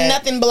like watching that.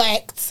 nothing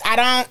blacks. I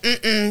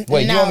don't.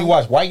 Wait, no. you only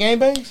watch white gang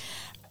bangs?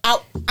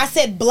 I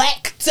said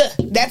black.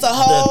 That's a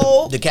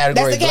whole. the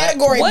category That's the black?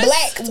 category What's-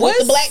 black. With what's-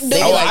 the black dude.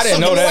 They Oh, like I didn't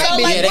know something that. So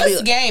white. like, Yeah, they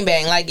what's be-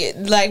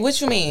 gangbang? Like what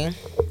you mean?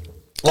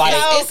 Like,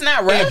 It's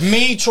not rough. if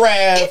me,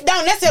 Trav, It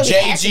don't necessarily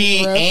have to be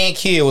JG, rough. and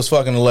Kid was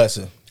fucking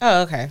Alessa,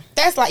 Oh, okay.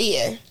 That's like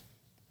yeah.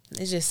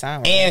 It just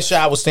sounds. and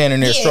Shy was standing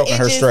there Yeah, stroking it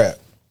her just- strap.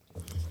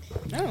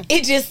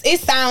 It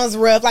sounds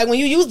rough. Like when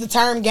you use the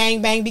term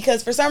gangbang,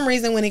 because for some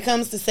reason when it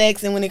comes to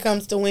sex and when it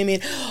comes to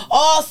women,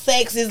 all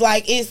sex is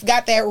like it's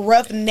got that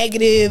rough,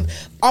 negative,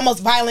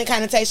 almost violent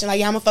connotation. Like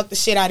yeah, I'm gonna fuck the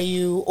shit out of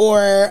you,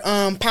 or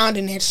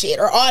pounding that shit,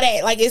 or all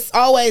that. Like it's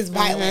always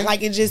violent.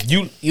 Like it just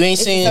You You ain't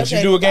It's seen. so- did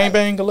you do a gang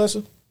bang,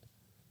 Alessa?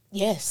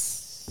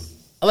 yes.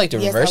 I like the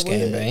Yes, reverse I would.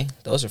 gangbang.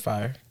 Those are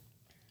fire.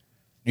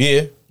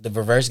 Yeah, The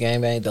reverse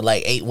gangbang, the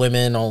like 8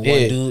 women on Yeah.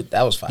 one dude,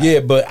 that was fire. yeah,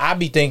 but I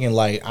be thinking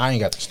like I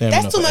ain't got the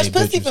stamina. That's too for much 8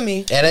 pussy bitches. for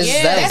me. Yeah, that's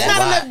That's a not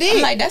lot. enough dick.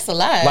 I'm like, that's a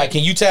lot. Like,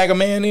 can you tag a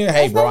man in?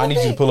 Hey, bro, I need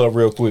you to pull up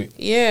real quick.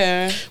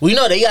 yeah. We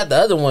know they got the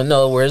other one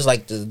though, where it's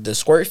like the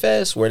squirt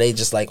fest, where they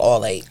just like all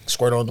like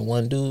squirt on the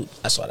one dude.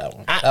 I saw that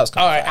one. That was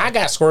All kind right, I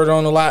got squirted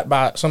on a lot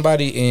by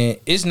somebody, and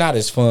it's not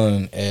as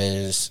fun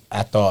as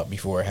I thought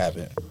before it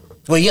happened.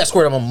 Well, you got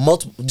squirted on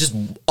multiple, just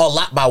a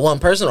lot by one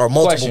person or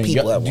multiple Question: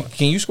 people y'all- at once.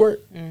 Can you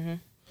squirt? Mm-hmm.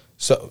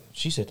 So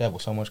she said that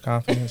with so much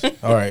confidence.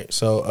 All right,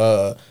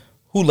 so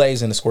who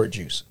lays in the squirt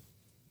juice?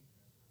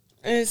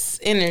 It's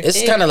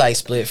It's kind of like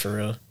split for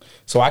real.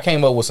 So I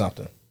came up with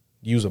something.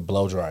 Use a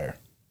blow dryer.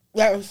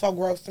 That was so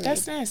gross to me.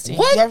 That's nasty.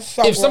 That's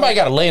so If somebody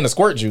gross. got to lay in the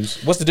squirt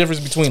juice, what's the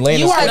difference between laying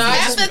in You the are squirt Nah, juice? I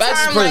half just, the I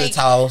just time, put the like-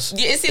 towels.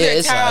 Yeah, it's either Yeah,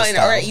 it's towel a or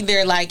towel.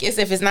 either like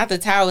if it's not the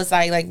towel, it's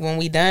like when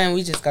we done,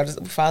 we just go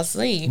to fall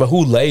asleep. But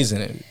who lays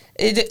in it?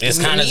 It's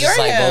kind of me just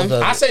or like him. both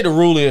of I it. say the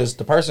rule is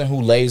the person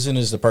who lays in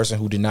is the person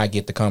who did not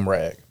get the cum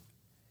rag.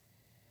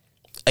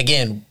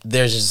 Again,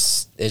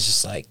 it's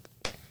just like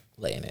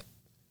laying it.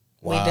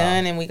 We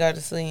done and we go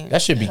to sleep.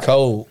 That should be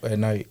cold at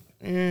night.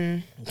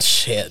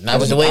 Shit, not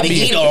with the way the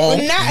heat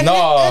on. Not, No,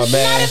 not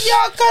man. if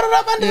y'all cuddled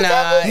up under the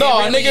covers. No,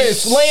 It really nigga,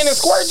 it's laying in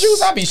squirt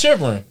juice. I be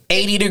shivering.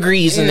 80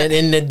 degrees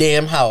in the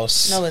damn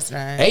house. No, it's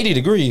not. 80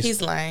 degrees.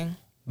 He's lying.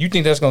 You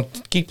think that's gonna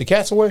keep the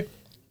cats away?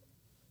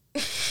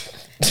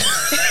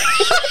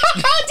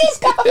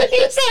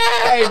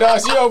 Hey, dog,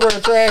 she over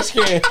a trash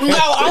can. No,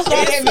 I saw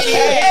that video.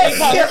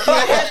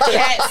 I have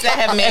cats that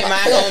have made my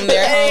home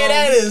their Hey, home.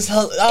 that is.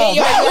 Oh,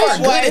 your man, you are house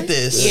good one? at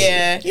this.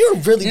 Yeah. You're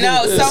really good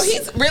No, at this. so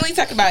he's really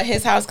talking about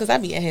his house because I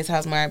be at his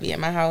house more. I be at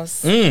my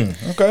house.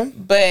 Okay.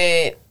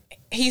 But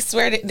he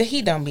swear that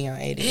he don't be on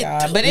 80,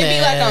 y'all. But it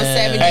be like on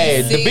 76,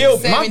 Hey, the bill.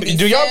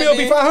 Do y'all bill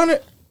be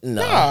 500?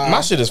 No.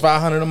 My shit is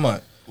 500 a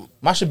month.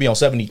 My shit be on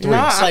 73.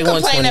 No, It's I'm like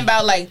 120. complaining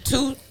about like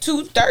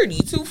 230,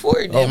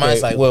 240. Yeah,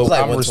 mine's like- well, it's like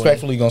I'm 120.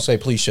 respectfully gonna say,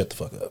 please shut the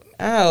fuck up.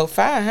 Oh,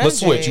 500. Let's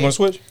switch. You want to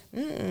switch?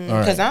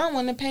 Because I don't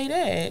want to pay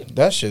that.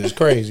 That shit is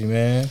crazy,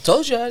 man.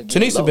 Told you.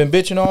 Tanisa been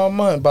bitching all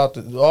month about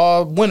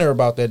all winter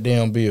about that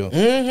damn bill.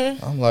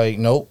 Mm-hmm. I'm like,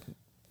 nope,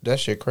 that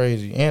shit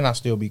crazy, and I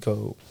still be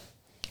cold.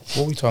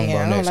 What we talking Yeah, I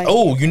about don't next? like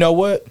Oh, you know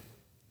what?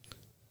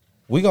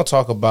 We gonna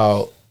talk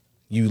about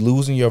you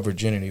losing your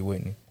virginity,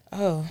 Whitney.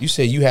 Oh. You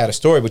said you had a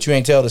story, but you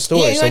ain't tell the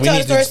story. Yeah, you ain't we tell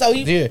need the story, to- so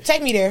you yeah.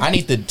 take me there. I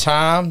need the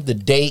time, the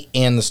date,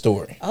 and the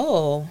story.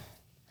 Oh.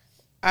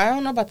 I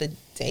don't know about the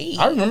date.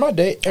 I remember my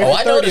date. Oh,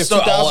 I know this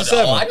story.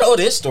 2007. I know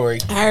this story.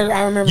 I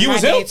remember You my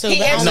was day him? too. He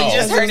but I actually don't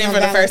just know heard it if for the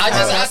my first I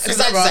Valentine's just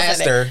Day.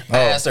 asked her. I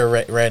asked her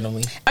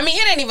randomly. I mean,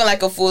 it ain't even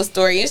like a full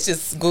story. It's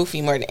just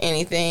goofy more than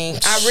anything.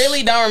 I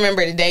really don't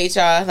remember the date,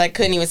 y'all. Like,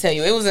 couldn't even tell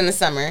you. It was in the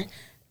summer.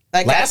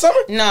 Like Last summer?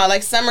 No,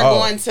 like summer Oh.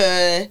 going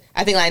to,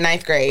 I think, like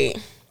 9th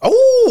grade.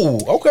 Oh,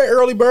 okay,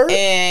 early bird.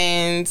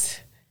 And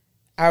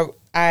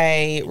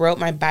I rode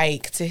my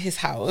bike to his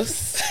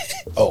house.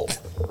 Oh,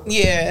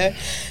 Yeah.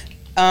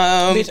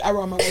 Bitch, I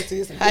rode my way to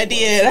this. I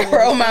did. I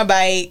rode my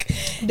bike.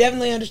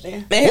 Definitely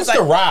understand. And what's his,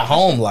 the ride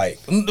home like?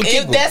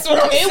 that's what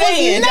I'm It was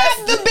saying. not That's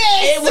the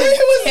best. It was, It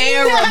was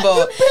terrible.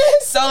 not the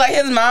best. So like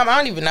his mom, I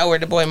don't even know where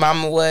the boy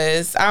mama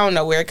was. I don't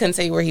know where. I couldn't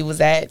tell you where he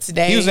was at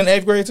today. He was in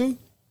 8th grade too?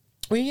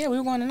 Well, yeah, we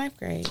were going to 9th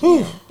grade.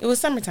 Yeah. It was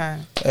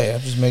summertime. Hey, I'm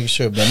just making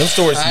sure, man. Them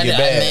stories can get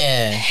bad.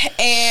 Man.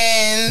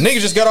 And Nigga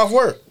just got off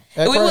work.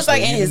 it was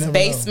like in You his never know.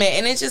 basement,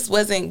 and it just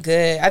wasn't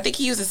good. I think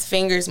he used his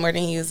fingers more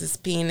than he used his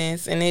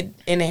penis, and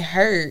it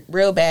hurt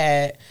real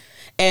bad.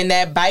 And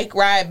that bike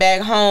ride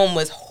back home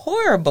was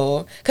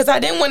horrible because I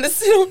didn't want to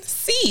sit on the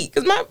seat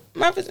because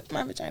my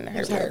vagina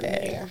hurt real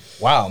bad.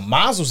 Wow,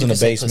 mine was in the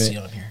say pussy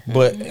basement, on here.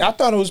 but I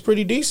thought it was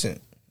pretty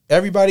decent.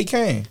 Everybody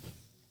came.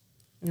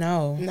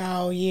 No,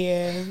 No,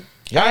 yeah.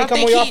 Y'all I ain't don't come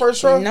on think y'all he- first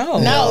show? No,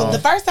 No, the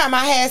first time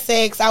I had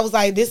sex, I was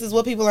like, this is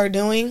what people are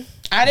doing.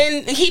 I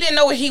didn't. He didn't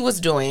know what he was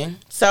doing,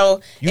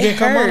 so You it didn't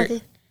come, hurt.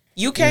 Monica?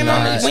 You came Nah,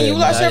 on I when you said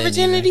lost no, your I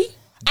didn't virginity.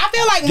 I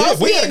feel like Yeah,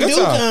 most we had a men good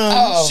do time.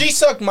 come. Oh. She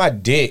sucked my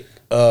dick.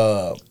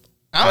 I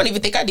don't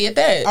even think I did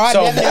that. I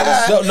So,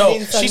 definitely no,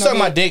 didn't she suck sucked no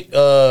my dick. dick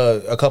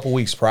a couple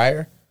weeks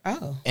prior.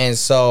 Oh, And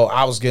so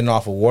I was getting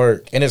off of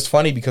work. And it's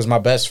funny because my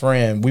best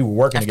friend, we were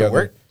working After together.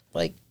 work?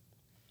 Like,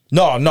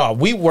 No,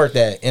 we worked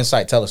at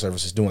Insight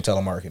Teleservices doing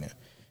telemarketing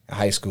in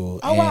high school.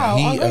 Oh, and wow.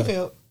 he, On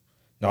Greenfield.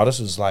 No, this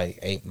was like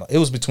 8 months. It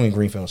was between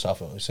Greenfield and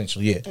Southfield,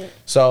 essentially, yeah.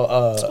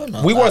 So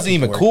not we a lot wasn't of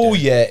even people cool work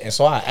yet. And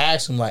so I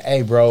asked him, like,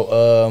 hey,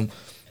 bro,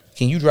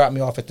 can you drop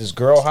me off at this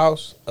girl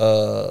house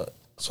so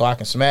I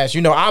can smash?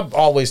 You know, I've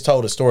always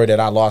told a story that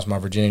I lost my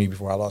virginity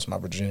before I lost my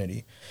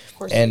virginity. Of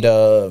course. And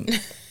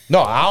no,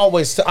 I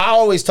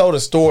always told a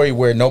story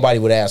where nobody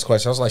would ask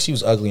questions. I was like, she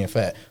was ugly and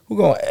fat. Who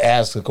gonna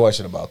ask a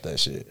question about that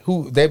shit?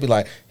 They'd be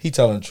like, he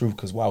telling the truth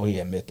because why would he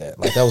admit that?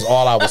 Like that was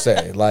all I would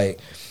say. Like,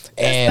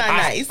 and not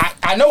nice.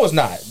 I know it's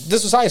not.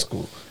 This was high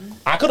school.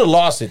 I could have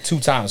lost it 2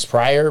 times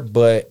prior,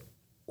 but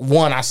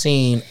one, I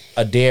seen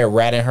a dead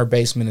rat in her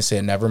basement and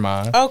said, never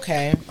mind.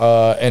 okay.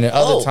 And the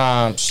other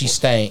time she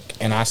stank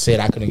and I said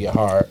I couldn't get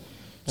hard.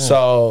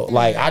 So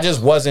like I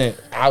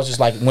was just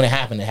like when it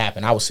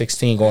happened. I was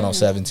 16 going on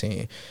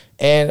 17.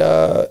 And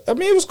I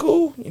mean it was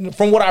cool. You know,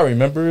 from what I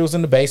remember, it was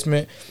in the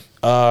basement.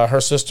 Her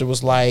sister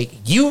was like,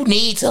 you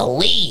need to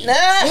leave. But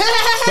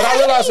I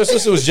realized her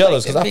sister was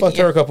jealous because I fucked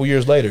her a couple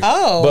years later.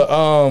 Oh.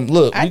 But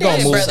look, I we gonna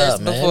did move. brothers what's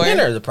up, man? before. Men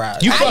are the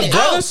prize. You fucked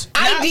brothers?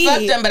 I Not did.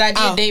 fucked them, but I did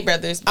Oh. date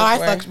brothers Oh,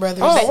 before. I fucked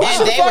brothers. Oh, what And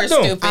should've they were fucked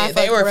them? stupid. I They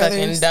fucked were brothers.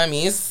 fucking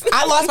dummies.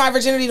 I lost my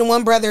virginity to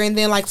one brother, and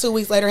then like 2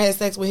 weeks later had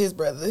sex with his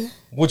brother.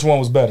 Which one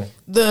was better?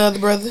 The other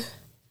brother.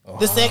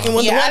 The second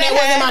one. Yeah, the one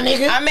that wasn't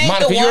my nigga. I made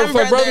Monica, the you ever one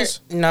fuck brother. brothers?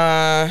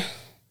 Nah.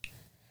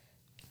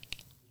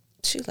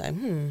 She's like,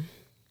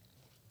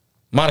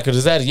 Monica,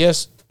 is that a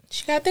yes?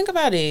 She gotta think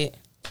about it.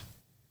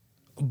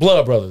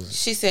 Blood brothers.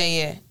 She said,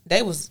 yeah,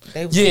 they was.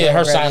 Yeah, blood her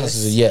brothers. silence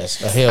is a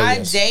yes. A hell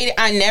yes.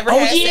 I never Oh,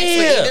 had sex yeah.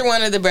 with either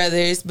one of the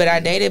brothers, but I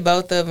dated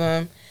both of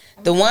them.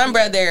 The one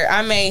brother,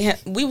 I made him,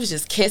 we was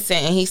just kissing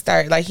and he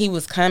started, like he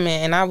was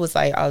coming and I was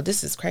like, oh,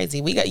 this is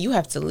crazy. You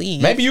have to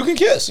leave. Maybe you can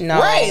kiss. No.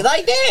 Right,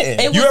 like that.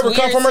 It You was ever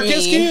come weird from her to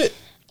kiss me. kid?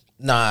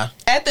 Nah,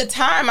 At the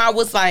time, I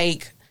was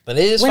like, but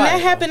it is when fire, that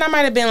though. happened, I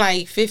might have been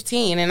like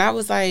 15 and I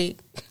was like,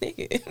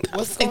 nigga,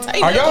 What's like, going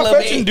tighten Are up y'all a little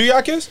affectionate? bit. Do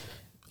y'all kiss?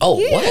 Oh,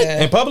 what?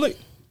 In public?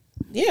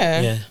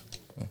 Yeah. Yeah.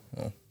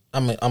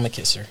 I'm a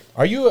kisser.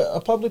 Are you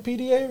a public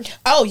PDA?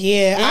 Oh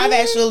yeah, I've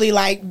actually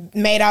like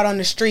made out on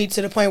the street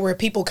to the point where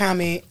people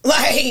comment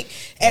like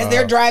as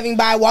they're driving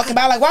by, walking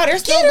by, like, wow, they're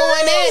still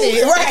going at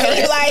it,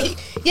 right?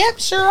 Like, yep,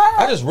 sure are.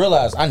 I just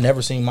realized I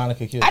never seen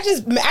Monica kiss. I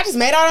just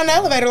made out on the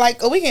elevator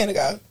like a weekend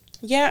ago.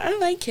 Yeah, I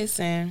like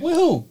kissing. With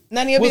who?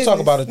 None of your We'll business.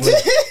 talk about it later.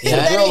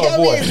 Yeah. Girl or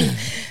boy?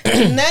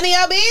 None of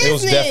your business. It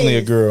was definitely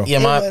a girl.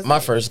 Yeah, was- my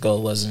first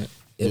goal wasn't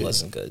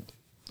good.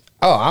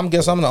 Oh, I'm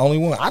the only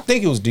one. I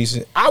think it was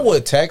decent. I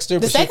would text her,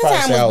 but she'd second probably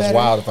time say I was was better.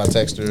 wild if I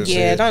text her. and Yeah,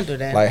 said, don't do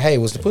that. Like, hey,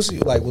 was the pussy,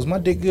 like, was my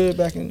dick good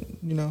back in,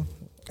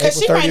 Cause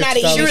she April might 30th, not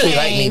eat 2000? She really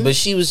liked me, Same.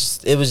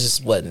 but it was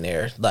just wasn't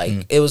there.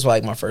 Like it was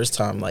like my first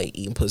time like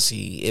eating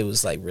pussy. It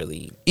was like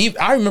really.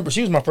 I remember she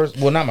was my first,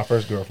 well, not my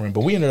first girlfriend,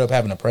 but we ended up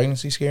having a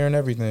pregnancy scare and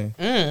everything.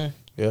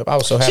 Yep, I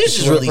was so happy. She was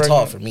just wasn't really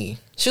tall pregnant. for me.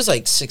 She was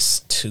like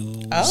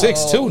 6'2". 6'2",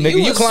 nigga,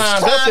 you was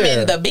climbed up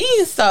there. the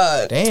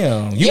beanstalk.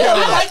 Damn, you Yeah, got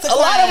I on, like a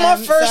lot of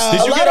my first.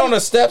 did a you lot get of- on a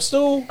step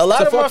stool? a lot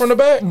to of fuck my from the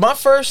back? My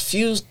first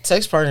few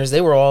sex partners,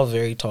 they were all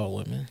very tall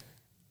women.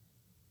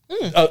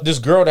 This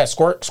girl that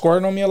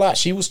squirted on me a lot,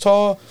 she was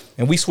tall,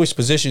 and we switched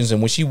positions.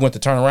 And when she went to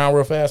turn around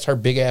real fast, her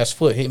big ass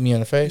foot hit me in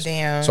the face.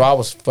 Damn. So I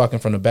was fucking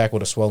from the back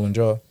with a swollen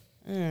jaw.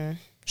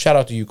 Shout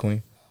out to you,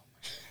 Queen.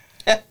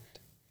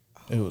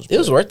 It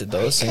was worth it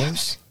though. It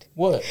seems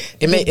What?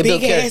 it built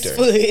big ass character.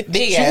 foot.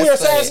 Big She ass wears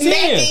foot. size 10.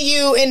 Smacking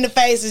you in the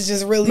face is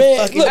just really Man,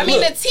 fucking. look, I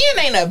mean, a 10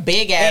 ain't a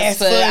big ass Ass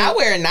foot. foot. I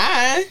wear a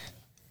 9.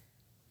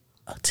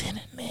 A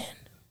tenant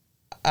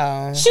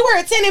man. She wear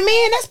a 10 and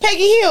man. That's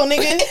Peggy Hill,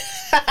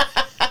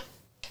 nigga.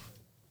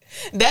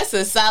 That's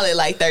a solid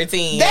like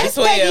 13. That's as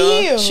well.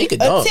 Peggy Hill. She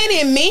could a dunk.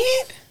 10 and man.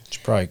 She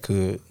probably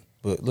could,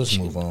 but let's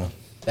move on.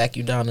 Back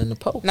you down in the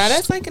post. No,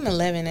 that's like an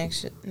 11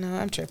 actually. No,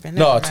 I'm tripping.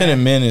 No, Never a tenant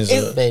mind. men is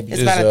It's- a baby. is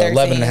It's about a 13.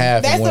 11 and a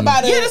half. That's and women.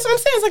 about a. Yeah, that's what I'm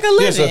saying. It's like Yeah,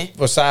 11. it's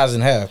a size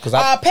and a half. Because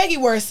I Peggy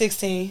wears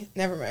 16.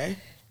 Never mind.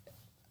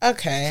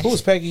 Okay. who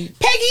was Peggy?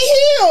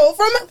 Peggy Hill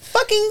from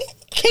fucking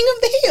King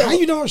of the Hill. How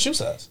you know her shoe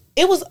size?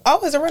 It was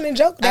always a running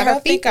joke that I her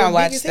don't feet think I were big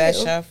watched as that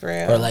hell. show for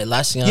real. Or like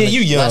Laciana. Yeah, you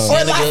young. Or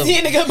Laciana like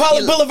Good.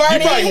 Nigga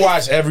Boulevard. You probably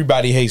watched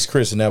Everybody Hates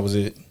Chris, and that was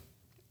it.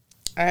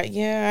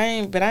 Yeah, I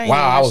ain't. But I ain't. Wow,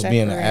 I watched was that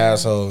being for an real.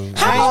 asshole.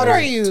 How old are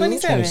you?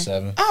 27.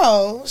 27.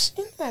 Oh, she's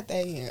not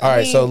that young. All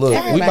right, so look, we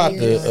about everybody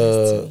is.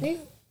 to.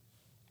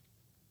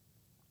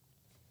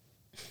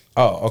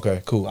 Oh,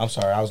 okay, cool. I'm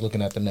sorry, I was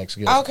looking at the next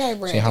guest. Okay, Seeing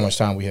Brandon. how much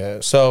time we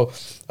have. So,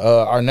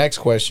 our next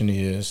question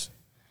is: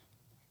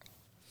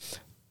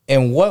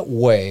 in what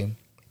way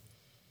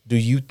do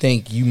you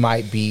think you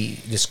might be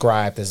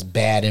described as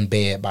bad in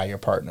bed by your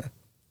partner?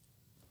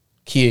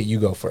 Kid, you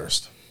go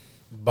first.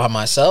 By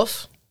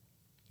myself?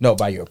 No,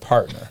 by your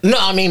partner. No,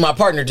 I mean my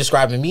partner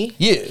describing me.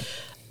 Yeah.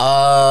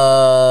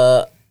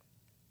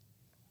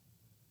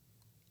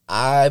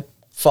 I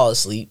fall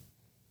asleep.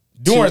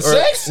 During to- or-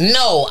 sex?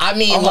 No, I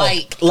mean Oh.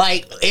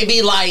 like it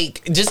be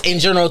like just in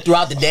general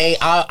throughout the day.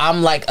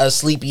 I'm like a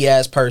sleepy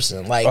ass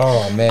person. Like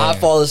Oh, man. I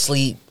fall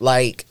asleep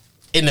like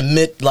in the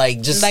mid like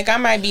just Like I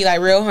might be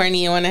like real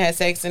horny and want to have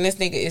sex, and this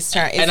nigga is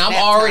trying. and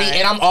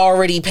I'm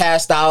already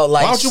passed out.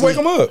 Like Why don't you wake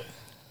him up?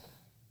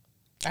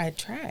 I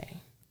try.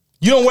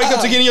 You don't wake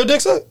up to getting your dick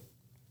sucked?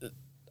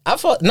 I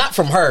fall not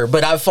from her,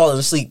 but I've fallen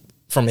asleep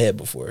from head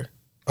before.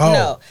 Oh.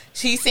 No,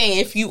 she's saying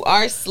if you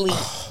are asleep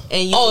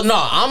and you. Oh no,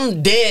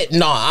 I'm dead.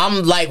 No,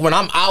 I'm like when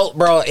I'm out,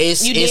 bro.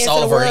 It's You it's dance to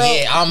the over. world?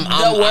 Yeah, I'm the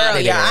outta world,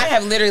 there. yeah. I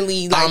have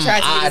literally like I'm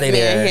tried to outta get this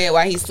man there. head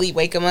while he sleep,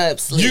 wake him up,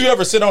 sleep. You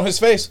ever sit on his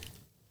face?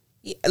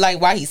 Like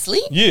while he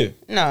sleep? Yeah.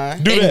 Nah.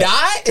 Do and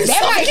that. die.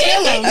 That might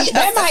kill him.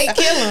 That might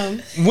kill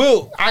him.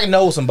 Will, I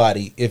know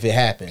somebody if it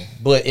happened,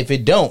 but if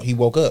it don't, he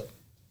woke up.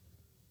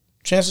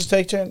 Chances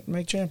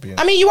make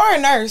champions. I mean, you are a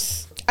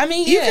nurse. I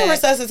mean, You yeah. can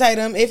resuscitate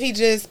him if he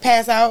just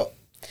pass out.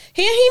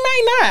 He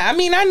might not. I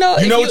mean, I know.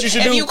 You if know what you should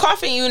if do? you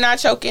coughing, you not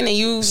choking, and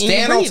you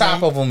Stand on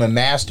top of him and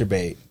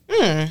masturbate,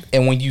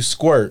 and when you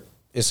squirt,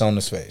 it's on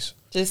his face.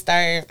 Just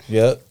start.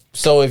 Yep.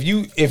 So if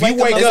you Wake wake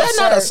him up, up. Is that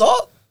not Sir.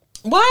 assault?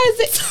 Why is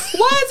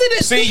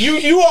it? see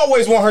you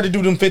always want her to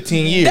do them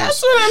 15 years.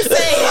 That's what I'm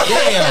saying.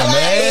 Damn,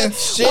 man.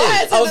 Shit.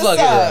 Why is I was it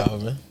fucking assault?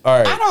 around, man. All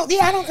right,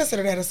 I don't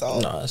consider that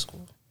assault. No, that's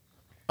cool.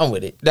 I'm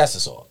with it. that's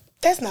assault.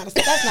 That's not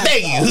assault. That's not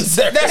Thank assault. you,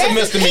 sir. That's a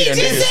misdemeanor, He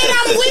just nigga. said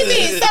I'm with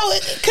it.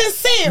 So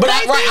consent, But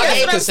right? right, I there. gave That's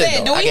what I'm consent,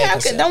 saying. though. I Do we gave have?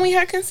 consent. Don't we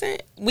have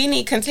consent? We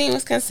need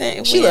continuous consent.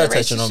 If She we in a love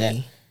touching on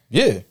relationship. me.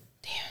 Yeah.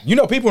 You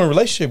know, people in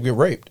relationship get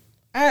raped.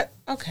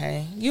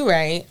 Okay, you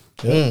right.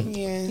 Yeah.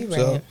 You right.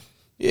 So,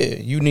 yeah,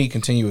 you need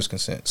continuous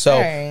consent. So,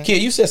 Right.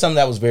 Kid, you said something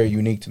that was very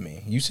unique to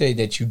me. You said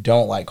that you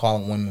don't like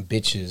calling women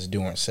bitches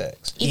during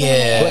sex.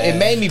 Yeah. But it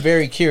made me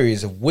very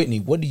curious of Whitney,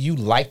 what do you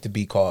like to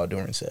be called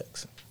during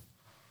sex?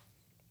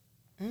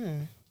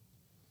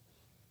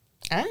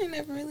 I ain't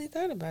never really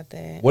thought about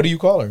that. What do you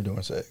call her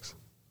during sex?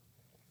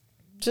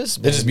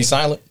 Just They just be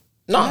silent?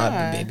 no, Nah.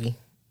 I be baby.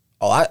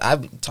 Oh, I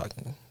be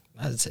talking.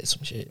 I'd say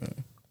some shit.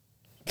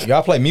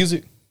 Y'all play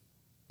music?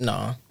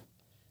 Nah.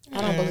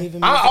 I don't don't believe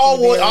in music. I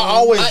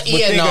always would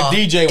Yeah, think no. a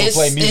DJ would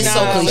play music. It's so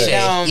on cliche.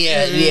 set.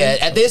 Yeah.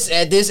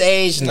 At this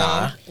age,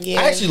 nah. Yeah.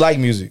 I actually like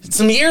music.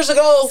 Some years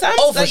ago,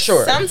 for like,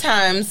 sure.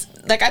 Sometimes,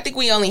 like I think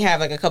we only have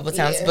like a couple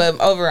times, Yeah. but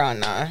overall,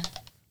 nah.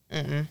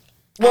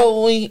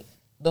 Well,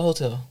 the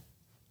hotel.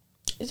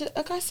 Is it,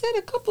 like I said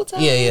a couple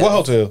times. Yeah. What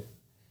hotel?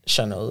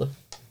 Shanola.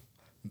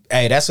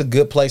 Hey, that's a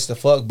good place to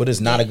fuck, but it's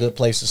not a good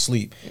place to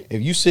sleep.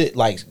 If you sit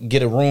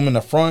get a room in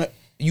the front,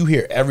 you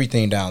hear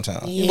everything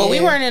downtown. Yeah. But we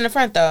weren't in the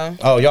front though.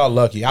 Oh, y'all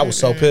lucky. I was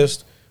so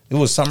pissed. It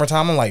was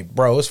summertime. I'm like,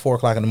 bro, it's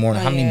 4:00 in the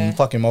morning. Oh, How many yeah.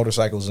 fucking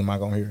motorcycles am I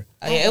gonna hear?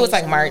 Oh, yeah, it was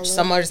like March.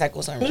 Some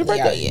motorcycles weren't your really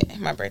out birthday? yet.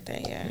 My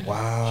birthday, yeah.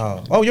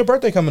 Wow. Oh, your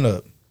birthday coming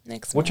up.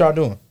 Next What month.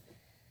 y'all doing?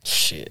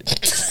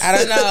 Shit. I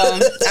don't know.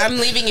 I'm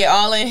leaving it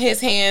all in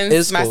his hands,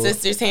 It's my cool.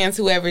 sister's hands,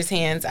 whoever's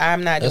hands.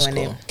 I'm not That's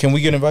doing cool. it. Can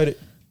we get invited?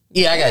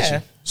 Yeah, I got Yeah.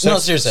 you. No,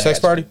 seriously. I Sex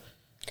got you. party?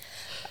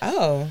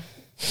 Oh.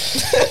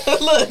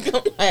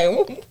 Look, I'm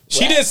like,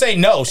 She didn't say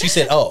no. She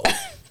said, oh.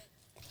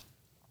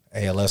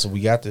 Hey, Alessa,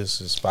 we got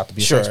this. It's about to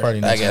be a Sure, sex party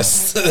I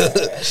next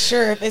guess.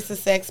 Sure, if it's a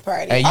sex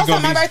party. Hey, you Also,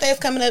 gonna my be- birthday is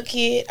coming up,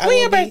 kid. I When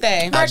will your be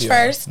birthday? March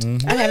 1st.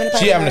 I'm having a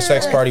party. She having a March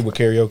sex 1st. party with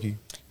karaoke.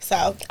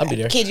 So, I'll be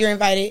there. Kid, you're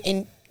invited,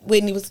 and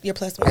Whitney was your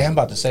plus one. Hey, I'm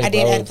about to say, I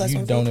did bro, add a if plus you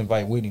one. don't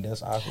invite Whitney,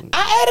 that's awkward.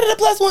 I added a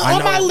plus one I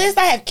on my know. list.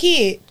 I have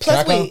kid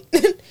plus Can I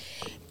Whit.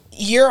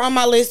 You're on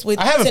my list with.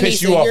 I haven't Tanisha.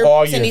 pissed you off You're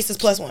all year. Tanisha's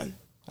plus one.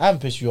 I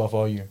haven't pissed you off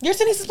all year. You're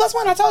Tanisha's plus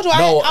one. I told you.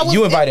 No, I was,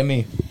 you invited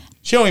me.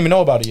 She don't even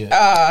know about it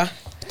yet.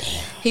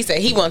 he said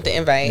he want the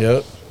invite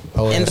Yep.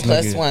 Oh, and the that's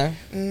plus nigga.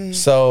 one.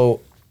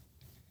 So,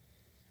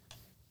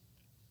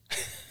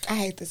 I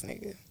hate this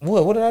nigga.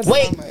 what did I do?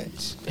 Wait, So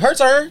much. her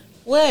turn.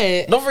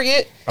 What? Don't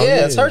forget. Oh,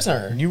 yeah, it's her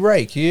turn. You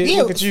right, kid. You.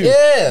 Look at you.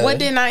 Yeah. What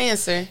didn't I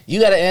answer? You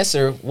got to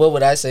answer. What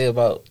would I say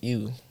about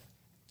you?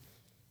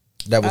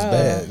 That was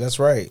bad. That's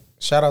right.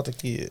 Shout out to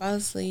kid. Fall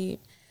asleep.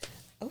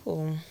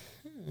 Oh.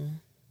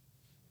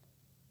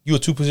 You a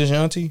 2-position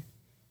auntie?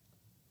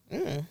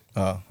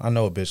 I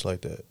know a bitch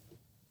like that.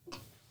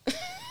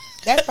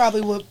 That's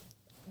probably what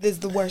is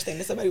the worst thing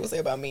that somebody would say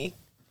about me.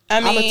 I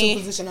I'm a mean,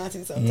 2-position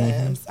auntie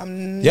sometimes.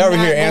 I'm Y'all ever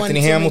not hear going Anthony too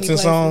many Hamilton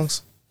places.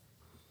 songs?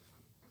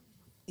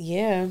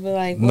 yeah, but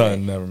like, No, what?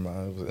 never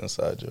mind. It was an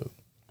inside joke.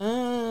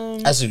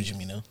 I see what you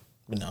mean, though.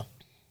 But no.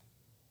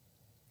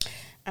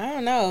 I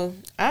don't know.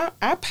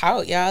 I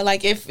pout, y'all.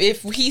 Like if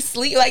he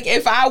sleep, like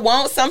if I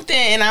want something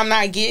and I'm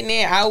not getting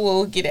it, I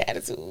will get an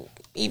attitude,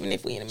 even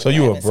if we in the middle. So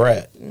you of a having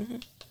brat.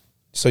 sex.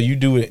 So you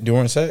do it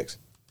during sex?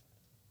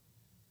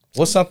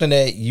 What's something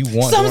that you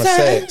want during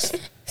Sometimes.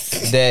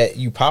 sex that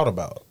you pout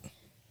about?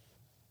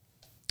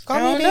 Call I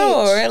me don't a know.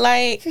 bitch. Or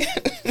like,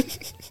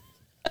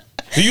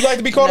 Do you like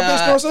to be called a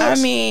bitch during sex?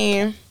 I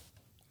mean,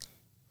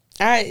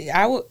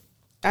 I would.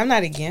 I'm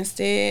not against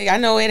it. I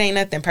know it ain't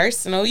nothing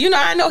personal. You know,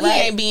 I know Right.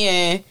 he ain't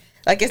being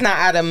like it's not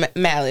out of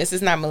malice.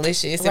 It's not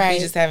malicious. If Right. we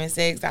just having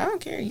sex, I don't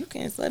care. You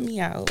can slut me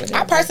out. Whatever.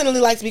 I personally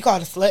like to be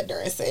called a slut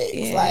during sex.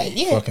 Yeah. Like,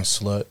 yeah, Fucking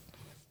slut.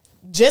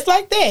 just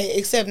like that,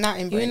 except not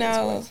in you Brandon's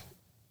know, voice.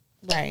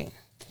 right?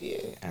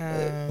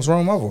 Yeah, What's wrong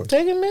with my voice?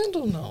 Taking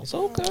mental notes.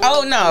 Okay.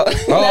 Oh no,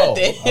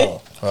 nothing.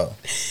 oh.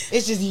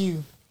 it's just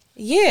you.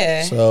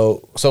 Yeah.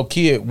 So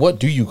kid, what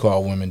do you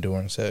call women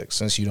during sex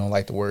since you don't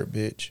like the word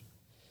bitch?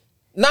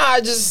 Nah,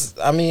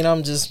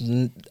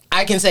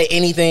 I can say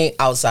anything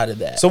outside of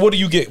that. So what do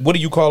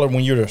you call her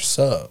when you're the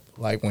sub?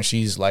 Like when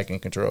she's like in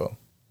control?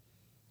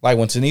 Like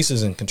when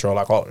Tanisha's in control,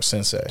 I call her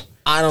sensei.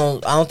 I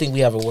don't think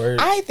we have a word.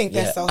 I think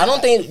that's yet. so I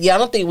don't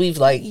hot. think we've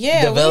like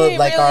Yeah, we developed ain't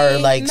like our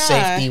really- like nah.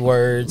 safety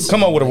words.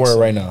 Come up with a word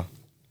right now.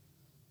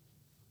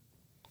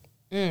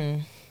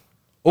 Mm.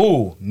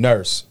 Ooh,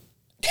 nurse.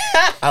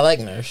 I like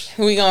nurse.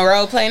 We gonna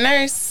role play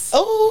nurse?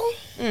 Oh,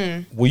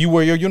 Will you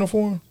wear your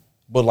uniform,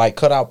 but like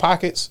cut out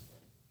pockets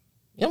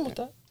Yeah, I'm with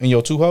that. in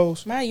your two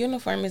hoes? My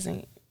uniform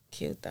isn't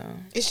cute though.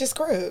 it's just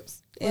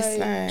scrubs. It's Like,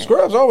 not.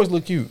 Scrubs always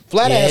look cute.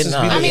 Flat Yeah, asses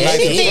nah. be I looking mean, nice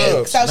she in thick,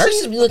 scrubs. so Nurses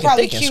she's be looking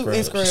probably thick in cute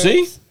in scrubs.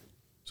 scrubs.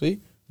 See?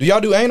 Do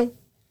y'all do anal?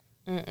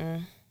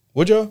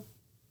 Would y'all?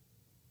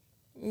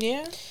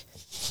 Yeah.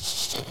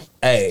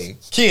 Hey,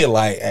 kid,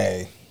 like,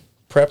 hey,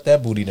 prep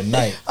that booty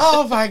tonight.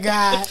 Oh my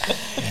god.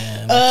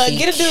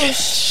 Get a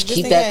douche. just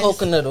Keep in that case.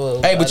 coconut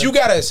oil. Hey, but you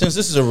gotta, since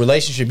this is a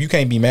relationship, you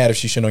can't be mad if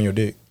she shit on your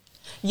dick.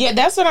 Yeah,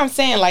 that's what I'm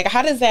saying. Like,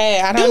 how does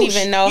that? I don't Douche.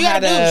 even know You how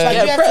gotta to douche. Like,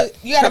 Yeah, you have prep.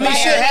 to. You gotta I mean, buy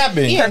shit her-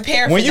 happen. Yeah.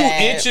 prepare for When you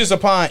that. inches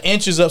upon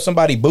inches up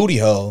somebody's booty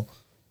hole,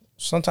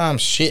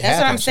 sometimes shit That's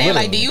what I'm happens. saying.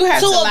 Like, do you have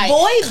To to, like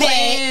avoid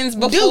cleanse that,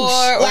 before douche.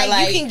 or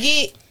Like, you can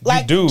get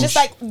like douche.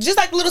 just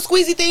like little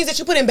squeezy things that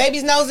you put in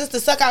babies' noses to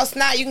suck out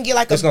snot. You can get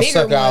like It's a gonna bigger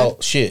suck one.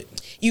 out shit.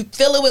 You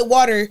fill it with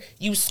water.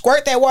 You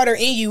squirt that water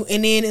in you,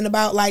 and then in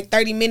about like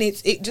 30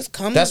 minutes, it just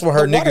comes. That's what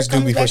her the water niggas do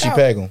comes before back she out.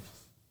 peg them.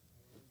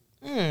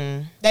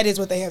 That is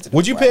what they have to do.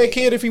 Would you pay a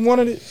kid if he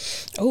wanted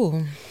it?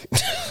 Ooh,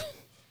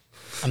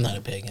 I'm not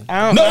a pagan.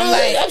 I don't. No, I'm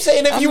like, I'm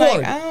saying if I'm you like,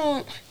 wanted I it.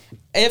 don't.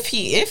 If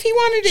he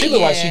wanted it, She look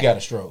yeah. like she got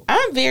a stroke.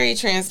 I'm very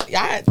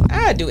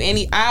I do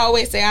any. I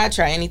always say I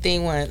try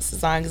anything once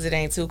as long as it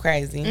ain't too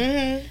crazy.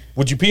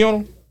 Would you pee on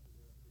him?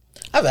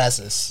 I've asked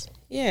this.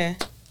 Yeah.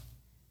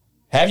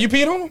 Have you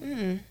peed on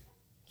him?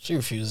 She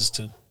refuses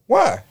to.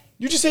 Why?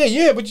 You just said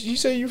yeah, but you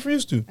said you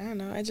refused to. I don't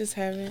know. I just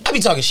haven't. I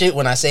be talking shit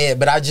when I say it,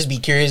 but I just be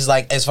curious,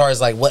 like as far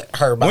as like what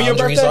her When your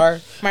boundaries birthday? are.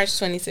 March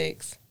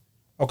 26th.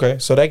 Okay,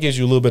 so that gives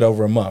you a little bit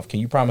over a month. Can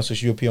you promise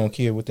us you'll pee on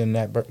kid within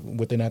that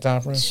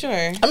time frame? Sure.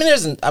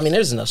 I mean,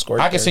 there's enough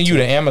squirt. I can there, send you too.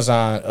 the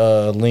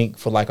Amazon link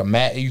for like a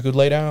mat you could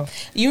lay down.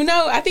 You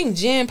know, I think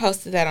Jen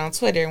posted that on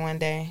Twitter one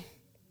day.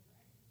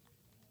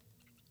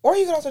 Or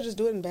you could also just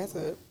do it in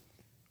bathtub.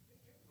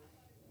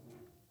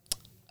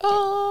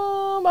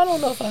 I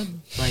don't know if I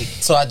like.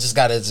 So I just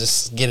gotta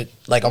just get it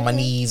like on my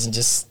knees and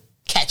just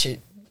catch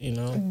it, you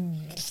know.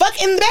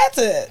 Fuck in the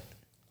bathtub.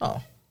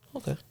 Oh,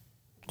 okay.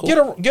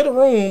 Cool. Get a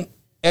room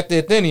at the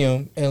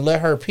Athenaeum and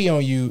let her pee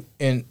on you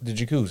in the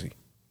jacuzzi.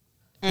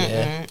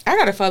 Yeah. I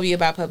got a phobia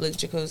about public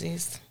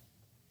jacuzzis.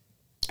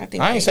 I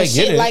I ain't say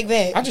shit get it like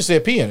that. I just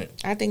said pee in it.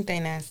 I think they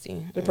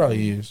nasty. They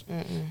probably is.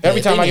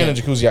 Every time I get in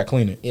the jacuzzi, I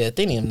clean it. Yeah,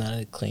 Athenaeum not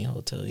a clean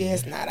hotel. Yeah,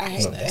 it's not. I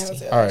hate that nasty.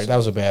 hotel. All right, that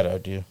was a bad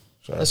idea.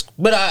 Sorry.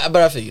 But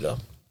I feel you though.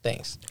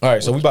 Thanks. All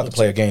right, so we about to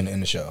play a game to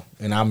end the show,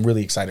 and I'm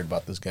really excited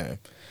about this game.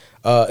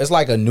 It's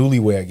like a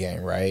newlywed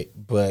game, right?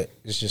 But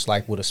it's just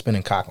like with a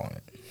spinning cock on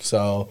it.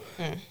 So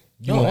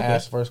you want to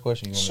ask the first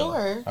question?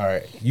 Sure. All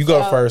right, you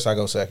go first. I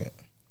go second.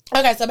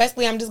 Okay, so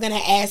basically, I'm just gonna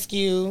ask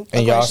you a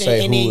And y'all question,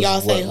 say and then who is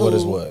y'all say what- who what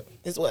is what.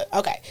 is what.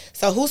 Okay,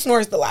 so who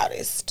snores the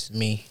loudest?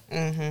 Me,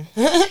 Who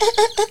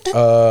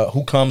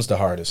comes the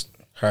hardest?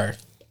 her,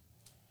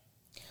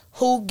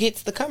 Who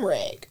gets the cum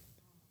rag?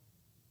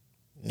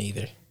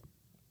 neither.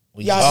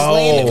 We Y'all just- just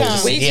laying the Oh,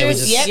 cum. we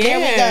just- Yep, there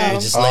we yeah. go.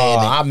 we just Oh, laying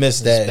it. I missed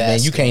Just that, man.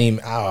 You basking. can't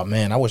even. Oh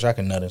man, I wish I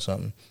could nut in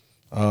something.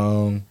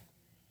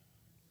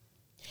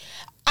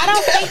 I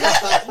don't think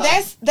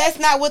that's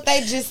not what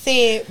they just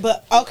said,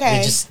 but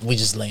okay. We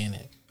just laying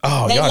it.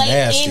 Oh, They y'all lay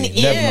nasty. in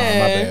Never mind,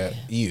 my yeah. bad.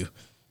 You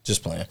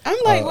just playing. I'm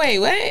like, wait,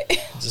 what?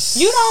 Just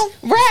you don't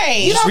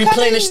Right. You just don't come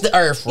replenish in- the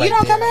earth. Right you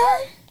don't there. come at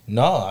her?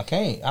 No, I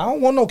can't. I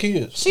don't want no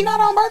kids. She not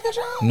on birth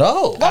control? No.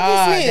 Go Oh,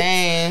 get Smith.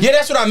 dang. Yeah,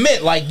 that's what I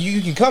meant. Like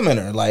you can come in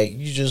her. Like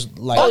you just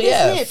like. Go Oh, get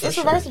yeah, Smith. for It's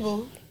sure.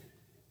 reversible.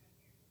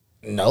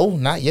 No,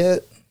 not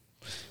yet.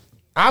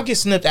 I'll get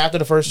snipped after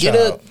the first Get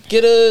child.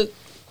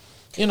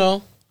 you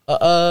know,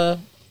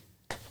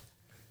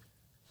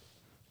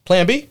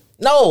 Plan B.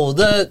 no,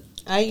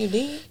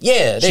 IUD?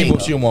 yeah, there you go.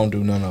 She won't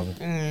do none of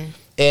them.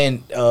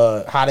 And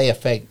how they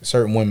affect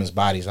certain women's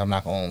bodies, I'm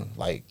not gonna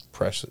like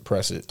press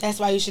it. That's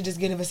why you should just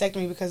get a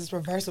vasectomy because it's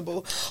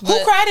reversible.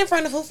 Who cried in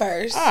front of who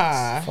first?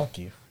 Ah. Fuck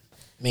you.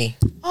 Me.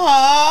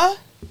 Aww.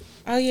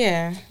 Oh,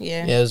 yeah.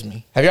 Yeah. Yeah, it was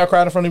me. Have y'all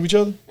cried in front of each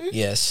other?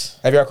 Yes.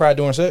 Have y'all cried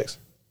during sex?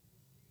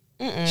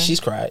 She's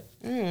cried.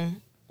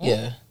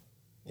 Yeah.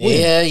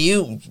 Yeah,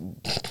 you.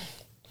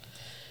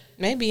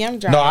 Maybe I'm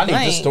drawing No, I need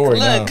blank. this story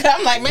Look, now.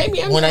 I'm like,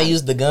 maybe I'm When I drawing-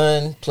 used the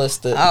gun plus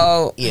the.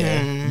 Oh,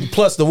 Yeah.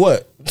 Plus the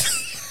what?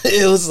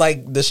 It was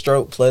like the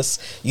stroke plus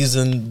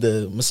using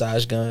the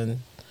massage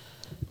gun.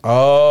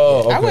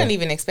 Oh, okay. I wasn't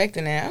even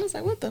expecting that. I was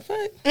like, what the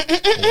fuck?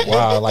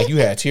 Wow, like you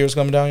had tears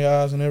coming down your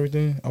eyes and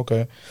everything.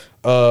 Okay.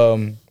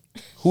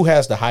 Who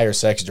has the higher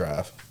sex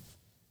drive?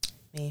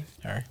 Me.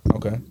 Her.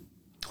 Okay.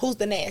 Who's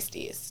the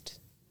nastiest?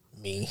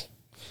 Me.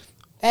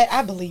 That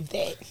I believe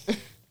that.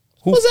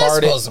 Who What's that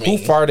supposed to farted? Who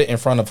mean? farted in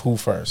front of who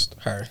first?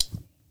 Her.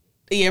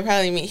 Yeah,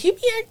 probably me. He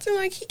be acting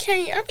like he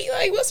can't. I be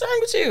like, what's wrong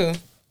with you?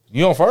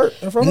 You don't fart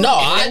in front of? No,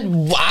 I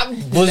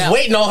was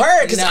waiting on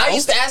her because I No.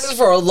 used to ask her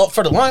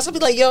for the longest. I'd be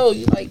like, "Yo,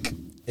 you like,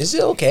 is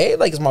it okay?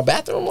 Like, is my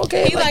bathroom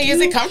okay? He like, is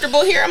it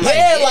comfortable here? I'm like,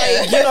 Yeah,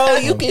 like you know,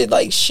 you could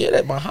like shit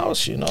at my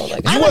house. You know,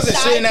 like You I'm a wasn't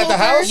shy sitting at the pooper.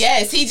 house?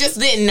 Yes, he just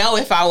didn't know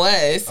if I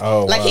was.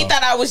 Oh, like he wow.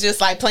 thought I was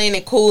just like playing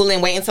it cool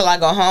and waiting until I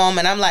go home.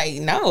 And I'm like,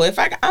 no, if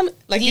I'm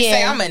like you Yeah.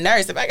 say, I'm a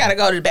nurse. If I gotta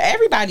go to the bed,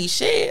 everybody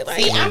shit.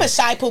 Like, See, I'm a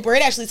shy pooper.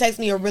 It actually takes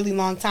me a really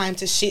long time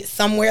to shit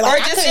somewhere. Like, or I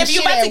just couldn't if you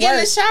shit about at to get in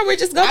the work. shower,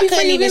 just go I before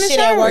couldn't you even get in the shit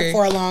at work shower.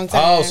 for a long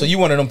time. Oh, so you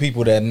one of them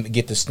people that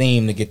get the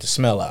steam to get the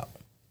smell out.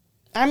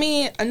 I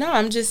mean, no,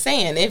 I'm just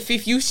saying,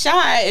 if you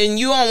shot and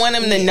you don't want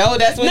him to know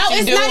that's what No, you're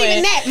it's doing. not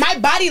even that. My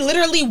body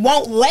literally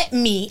won't let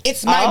me.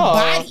 It's my Oh,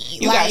 body.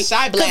 you got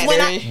shy 'cause when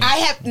bladder. I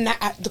have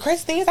not, the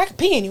crazy thing is I can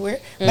pee anywhere,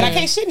 but I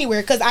can't shit anywhere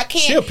because I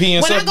can't. She'll pee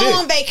and when I suck go dick.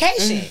 on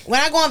vacation, when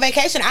I go on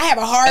vacation, I have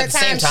a hard At the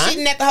same time time?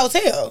 shitting at the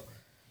hotel.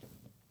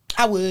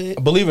 I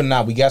would. Believe it or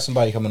not, we got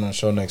somebody coming on the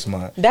show next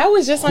month. That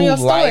was just on who your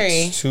story.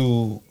 likes to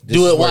do this it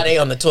is while where- they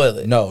on the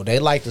toilet. No, they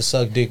like to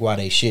suck dick while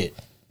they shit.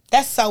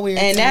 That's so weird.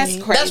 And to that's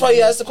me. crazy. That's why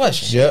you asked the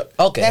question. Yep.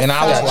 Okay. That's And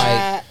I was so like,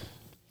 odd.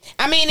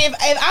 I mean, if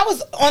I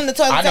was on the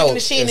toilet I know, taking the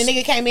shit and the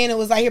it's- nigga came in and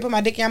was like, "Here, put my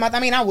dick in your mouth," I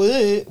mean, I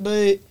would,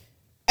 but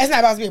that's not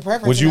about to be a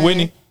preference. would you, of mine.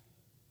 Whitney?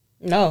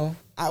 No.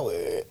 I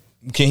would.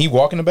 Can he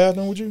walk in the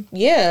bathroom with you?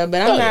 Yeah,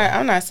 but Oh, I'm yeah. not.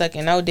 I'm not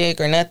sucking no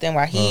dick or nothing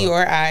while he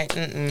or I.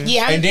 Mm-mm.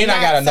 Yeah, I'm And then I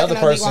not got sucking another no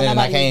dick while person, and I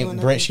nobody's doing can't.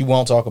 nothing. Brent, she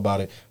won't talk about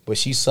it, but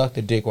she sucked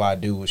the dick while I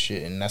do with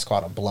shit, and that's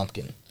called a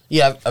blumpkin.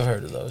 Yeah, I've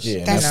heard of those.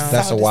 Yeah, That's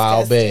that's so a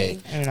wild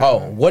disgusting. bag. Oh,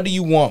 what do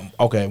you want?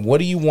 Okay, what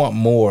do you want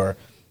more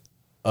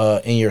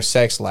in your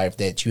sex life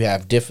that you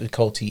have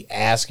difficulty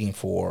asking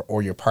for,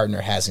 or your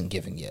partner hasn't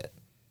given yet?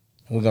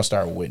 We're gonna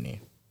start with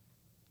Whitney.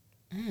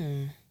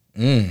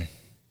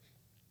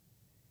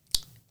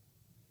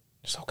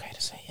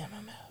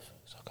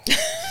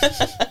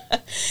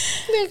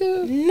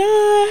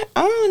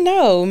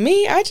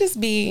 I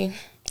just be,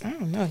 I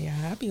don't know,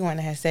 y'all. I be wanting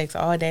to have sex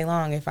all day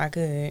long if I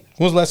could. When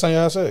was the last time you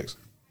had sex?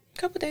 A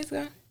couple days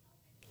ago.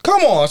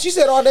 Come on, she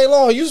said all day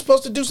long. You was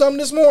supposed to do something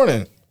this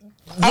morning.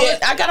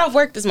 I got off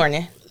work this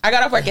morning. I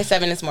got off work at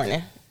 7 this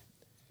morning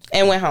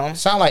and went home.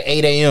 Sound like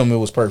 8 a.m. It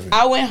was perfect.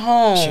 I went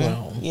home. She went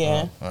home.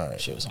 Yeah. All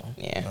right. She was home.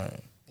 Yeah. All right.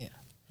 Yeah.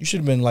 You should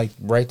have been like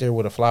right there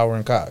with a flower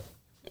and cock.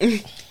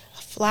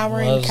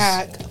 Flower and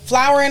cock.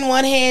 Flower in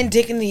one hand,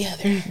 dick in the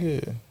other. Yeah.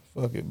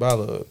 Fuck it. Bye,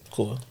 love.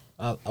 Cool.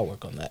 I'll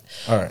work on that.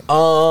 All right.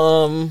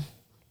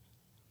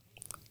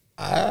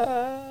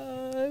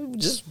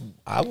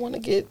 I want to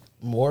get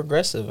more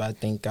aggressive. I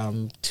think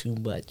I'm too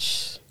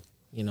much,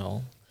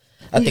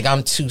 I think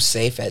I'm too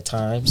safe at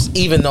times,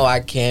 even though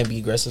I can be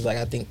aggressive. Like,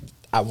 I think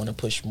I want to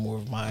push more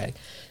of my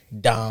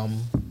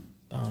dom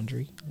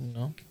boundary,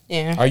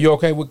 Yeah. Are you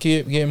okay with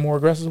kid getting more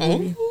aggressive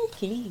with you?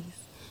 Please.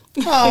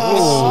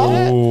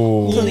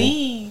 Oh,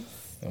 please.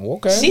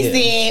 Okay. She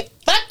said,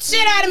 "Fuck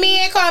shit out of me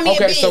and call me a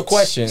bitch." Okay, so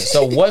question.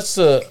 So what's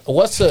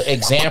a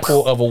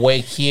example of a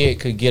way kid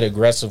could get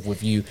aggressive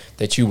with you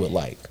that you would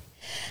like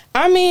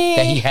I mean,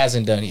 that he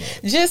hasn't done yet?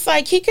 just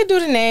like he could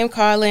do the name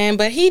calling,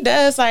 but he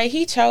does like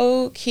he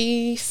choke,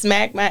 he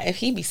smack if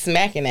he be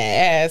smacking that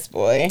ass,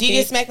 boy. Do you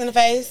get smacked in the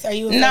face? Are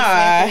you a face Nah,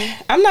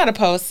 smacker? I'm not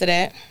opposed to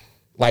that.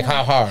 Like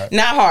how hard?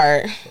 Not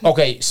hard.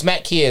 Okay,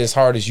 smack kid as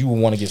hard as you would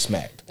want to get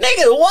smacked.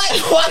 Nigga, what?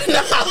 What?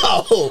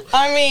 No.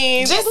 I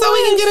mean, Just so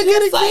we can get a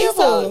good like,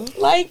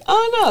 example. I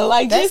don't know,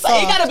 like That's just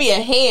like, it all. gotta be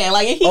a hand.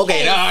 Like if he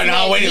Okay, can't no,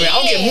 smack wait a minute.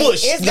 I'll me, get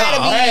mushed. It's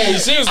gotta be. Hey,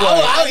 she was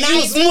like, You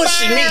was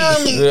mushing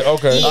me. yeah,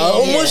 okay.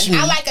 Yeah. mush me.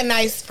 I like a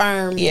nice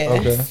firm Yeah.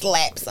 Okay.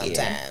 slap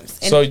sometimes.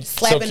 And So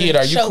slapping kid, and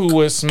are you choke. cool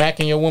with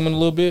smacking your woman a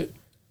little bit?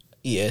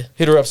 Yeah.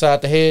 Hit her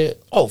upside the head?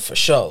 Oh, for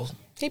sure.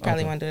 He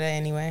probably won't do that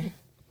anyway.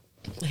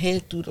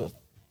 Head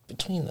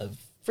between the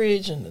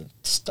fridge and the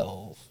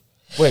stove.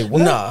 Wait,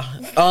 what? Nah.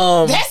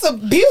 That's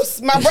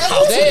abuse, my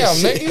brother. Damn,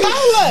 nigga.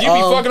 Hold You up.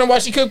 be fucking her while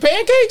she cook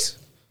pancakes?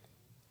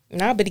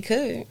 Nah, but he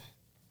could.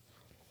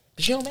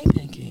 But you don't make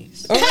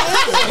pancakes.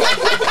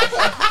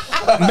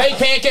 Make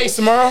pancakes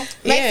tomorrow?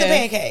 Make the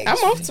pancakes. I'm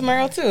off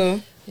tomorrow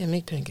too. Yeah,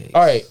 make pancakes.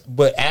 All right,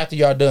 but after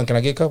y'all done, can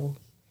I get a couple?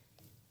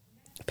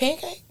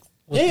 Pancakes?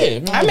 Yeah.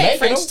 I make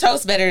French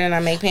toast better than I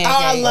make Oh, pancakes.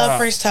 I love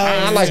French toast.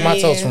 I like my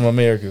Yeah. toast from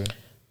America.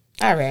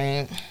 All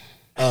right.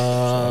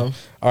 All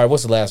right,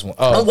 what's the last one?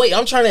 Oh, Wait,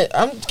 I'm trying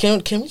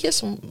to. Can we get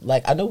some?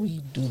 Like, I know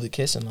we do the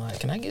kissing a lot.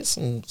 Can I get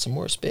some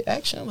more spit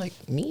action? Like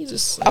me,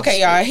 just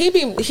Okay, y'all. He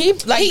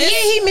like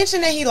this. He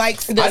mentioned that he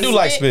likes the I do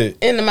like spit.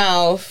 in the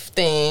mouth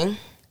thing.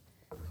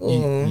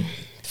 Ooh.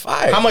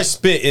 fire. how much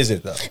spit is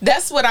it though?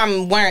 That's what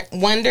I'm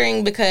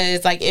wondering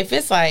because like if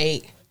it's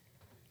like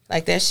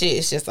that shit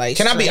is just like.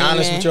 Can I be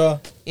honest with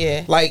y'all?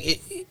 Yeah.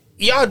 Like,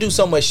 y'all do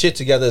so much shit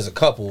together as a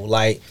couple.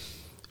 Like,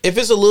 if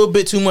it's a little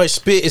bit too much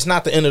spit, it's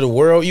not the end of the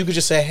world. You could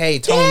just say, "Hey,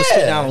 tone the spit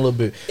Yeah. down a little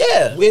bit."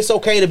 Yeah. It's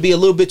okay to be a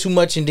little bit too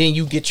much, and then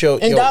you get your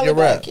dial it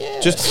rap. back, yeah.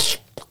 Just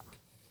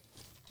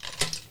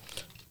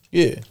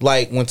yeah.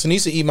 Like when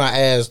Tanisha eat my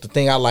ass, the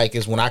thing I like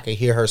is when I can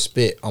hear her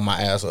spit on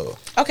my asshole.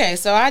 Okay,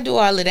 so I do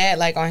all of that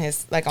like on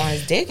his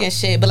dick and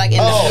shit, but like in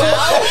Oh. the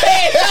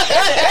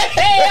mouth.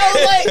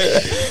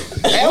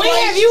 When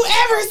have you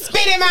ever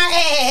spit in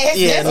my ass?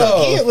 Yeah, That's no.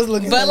 what kid was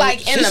looking But for.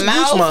 like in She's the a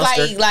mouth, gooch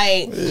monster.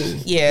 like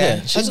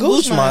yeah. She's a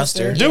gooch gooch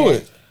monster. Do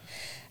it.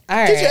 All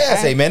right. Get your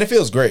ass ate, man. It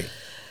feels great.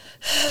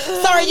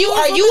 So are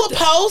you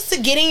opposed to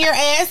getting your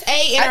ass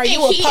ate, and I are you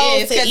think he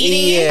opposed is, to 'cause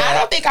eating it? Yeah. I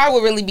don't think I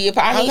would really be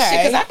I mean, shit, Okay.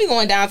 because I be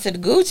going down to the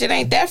gooch. It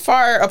ain't that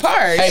far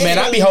apart. Hey, man,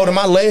 I be holding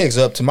my legs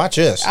up to my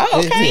chest. Oh,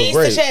 It okay. feel Ease the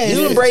great. chest.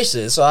 You embrace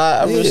it, so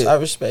I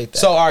respect that.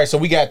 So, all right, so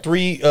we got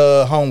 3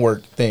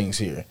 homework things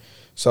here.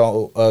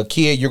 So,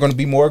 kid, you're going to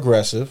be more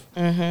aggressive.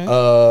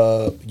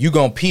 You're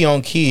going to pee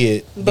on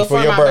kid before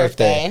Before your my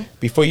birthday. birthday.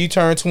 Before you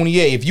turn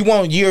 28. If you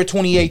want year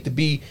 28 to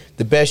be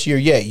the best year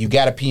yet, you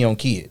got to pee on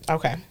kid.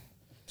 Okay.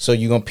 So,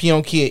 you're going to pee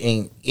on kid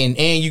and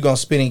you're going to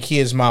spit in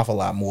kid's mouth a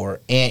lot more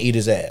and eat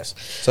his ass.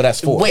 So,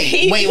 that's 4. wait.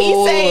 He said-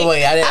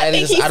 I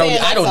think he's I don't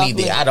saying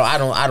need that's that.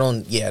 I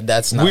don't. Yeah,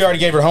 that's not. We already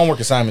gave her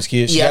homework assignments,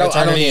 kids. She Yeah, gotta I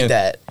turn don't it in. need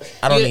that.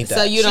 I don't need that.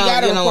 So you don't.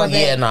 gotta You don't report want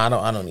back. Yeah, no, I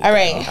don't need. All that.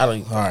 right. I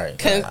don't. All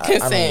right. I don't need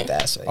Consent.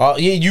 that. So. Oh,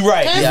 yeah, you're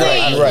right. You're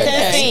right. You're right.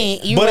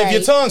 Consent. You But right. if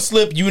your tongue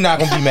slip, you're not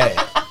going to be mad.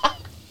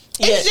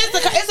 It's just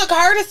it's a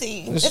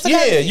courtesy. It's a Yeah,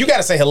 courtesy. you got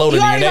to say hello to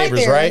You your already right neighbors,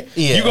 there. right?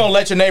 Yeah. You gonna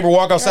let your neighbor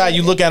walk outside?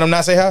 You look at him,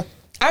 not say hi.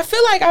 I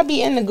feel like I'd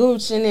be in the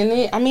gooch and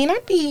then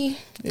I'd be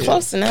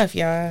close enough,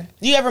 y'all.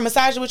 Do you ever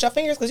massage it with your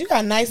fingers? Because you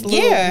got nice little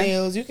Yeah.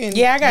 nails. You can.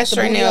 Yeah, I got get the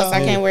short booty nails. hole. I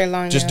can't wear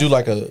long Just do nails.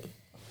 like a.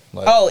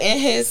 Oh, in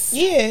his.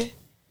 Yeah,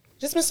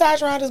 just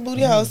massage around his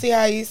booty hole. See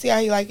how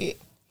he like it.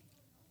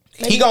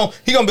 He gonna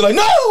be like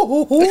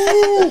no.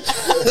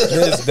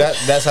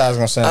 That's how it's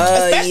gonna sound.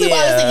 Especially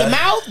while it's in your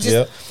mouth. Just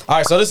Yep. All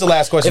right, so this is the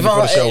last question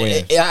before the show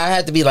ends. I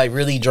had to be like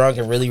really drunk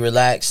and really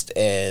relaxed,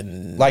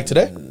 and Like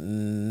today,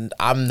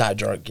 I'm not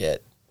drunk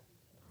yet.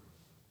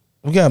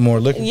 we got more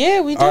liquor.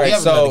 Yeah, we do. All right,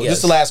 have so another this guess.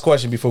 is the last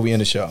question before we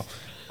end the show.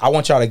 I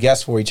want y'all to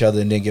guess for each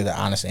other and then give the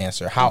honest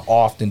answer. How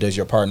often does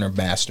your partner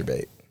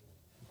masturbate?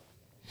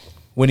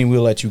 Winnie,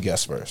 we'll let you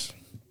guess first.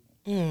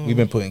 We've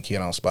been putting Kid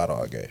on spot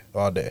all day.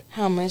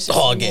 How much?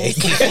 All gay.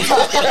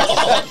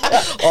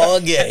 All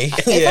gay.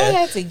 If I Yeah.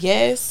 had to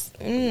guess,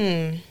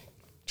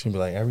 She'd be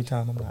like, every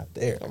time I'm not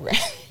there.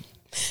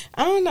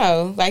 I don't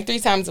know, like 3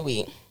 times a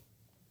week.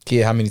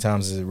 Kid, how many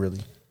times is it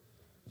really?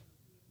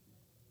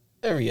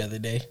 Every other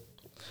day.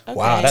 Okay.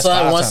 Wow, that's So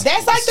I 5 once- times.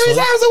 That's like 3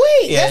 times a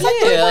week. Yeah. That's like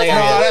Yeah, 3, 4 like,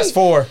 times No, a week. that's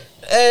 4.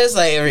 It's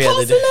like every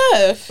other Close day.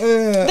 enough.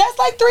 That's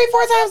like 3,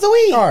 4 times a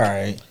week. All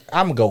right.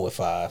 I'm going to go with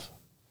 5.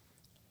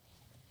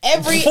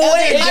 Every Wait,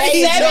 other how do day,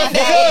 you 7 jump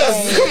days.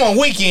 Because, come on,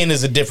 weekend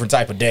is a different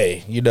type of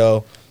day, you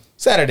know.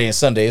 Saturday and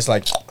Sunday, it's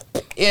like,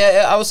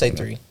 Yeah, I would say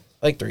 3.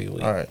 Like 3 a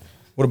week. all right.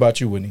 What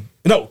about you, Whitney?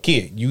 No,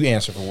 Kid, you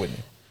answer for Whitney.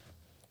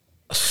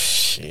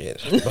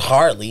 Shit.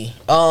 Hardly.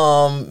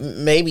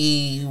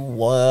 Maybe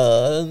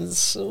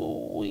once a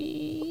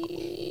week.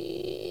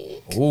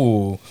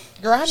 Ooh.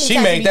 Girl, how many She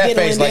times made you that get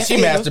face on like that she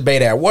field?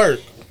 masturbate at work.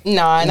 No,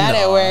 not at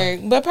Nah. work,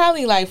 but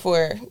probably like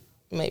 4,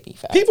 maybe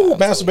 5. People who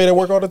times a masturbate at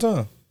work all the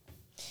time.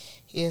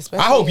 Yeah,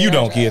 especially I hope you when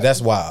don't, I Kid. drive.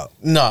 That's wild.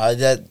 No,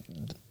 that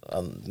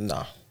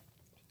no.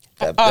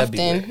 That'd be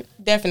weird. Often,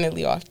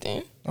 definitely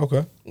often.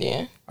 Okay.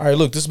 Yeah. All right,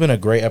 look, this has been a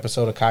great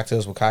episode of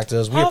Cocktails with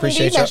Cocktails. We How often do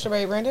you appreciate y'all.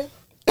 masturbate, Brenda?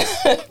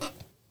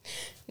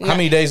 How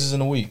many days is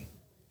in a week?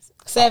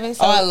 7.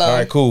 So Oh, I love. All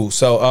right, cool.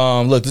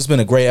 So, look, this has been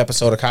a great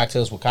episode of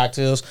Cocktails with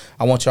Cocktails.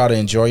 I want y'all to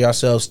enjoy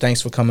yourselves.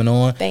 Thanks for coming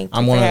on. Thank you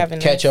I'm for gonna having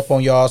catch us. up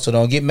on y'all, so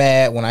don't get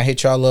mad when I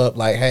hit y'all up.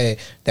 Like, hey,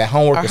 that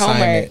homework Our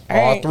assignment, homework, all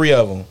all right. 3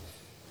 of them,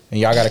 and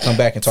y'all got to come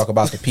back and talk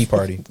about the pee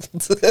party.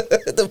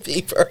 The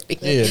pee party.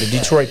 Yeah, the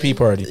Detroit pee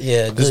party.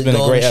 Yeah, this has good been a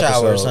golden great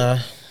showers, episode.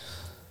 huh?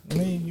 I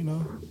mean, you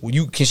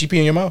know, can she pee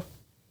in your mouth?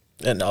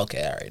 No,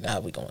 okay, all right. Now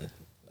we going.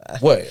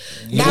 What?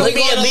 Now let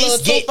we me going at a least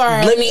little too get.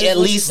 far, Let me is at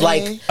what you least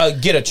like. saying.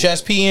 Get a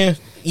chest pee in?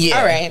 Yeah.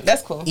 All right,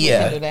 that's cool. We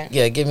Yeah. can do that.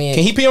 Yeah. Give me.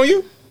 Can he pee on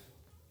you?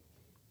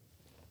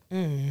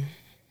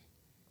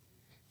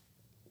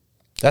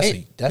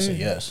 That's a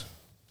yes.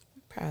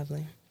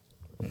 Probably.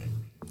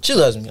 She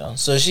loves me though,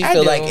 so she I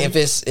feel do. like if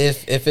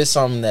it's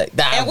something that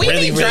And I we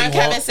really be really drunk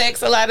want. having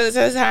sex a lot of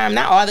the time.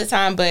 Not all the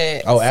time,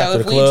 but Oh, so after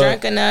if the we club?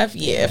 drunk enough,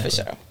 yeah, for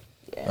sure.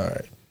 All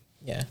right.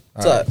 Yeah, All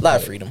it's right. a lot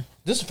of freedom.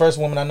 This is the first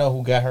woman I know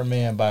who got her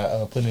man by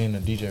putting in a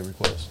DJ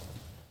request.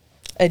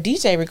 A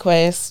DJ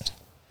request.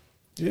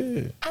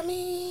 Yeah. I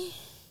mean,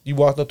 You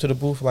walked up to the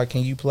booth like,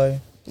 can you play?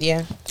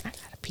 Yeah. I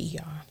gotta pee,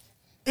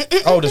 y'all.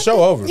 Oh, the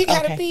show over. you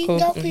gotta Okay, pee. cool.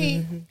 Go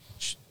pee.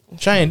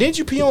 Cheyenne, didn't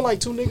you pee on like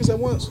 2 niggas at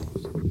once?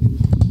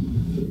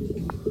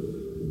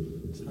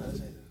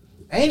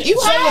 Ain't You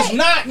so high? it's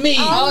not me.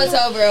 Oh, it's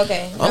over.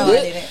 Okay. No, I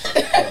good.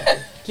 didn't.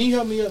 Can you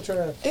help me up,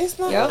 Trav? It's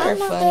not. Y'all are I'm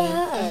not funny.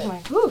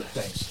 that high.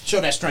 Thanks.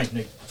 Show that strength,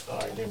 nigga. All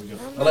right, there we go.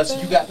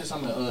 Unless you got this,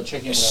 I'm gonna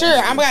check in. With Sure,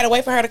 I'm gotta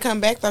wait for her to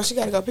come back though. She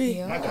gotta go pee.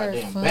 Y'all My are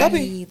goddamn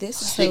funny.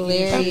 This is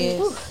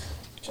hilarious.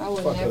 I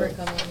would never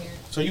come in here.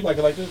 So you like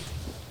it like this?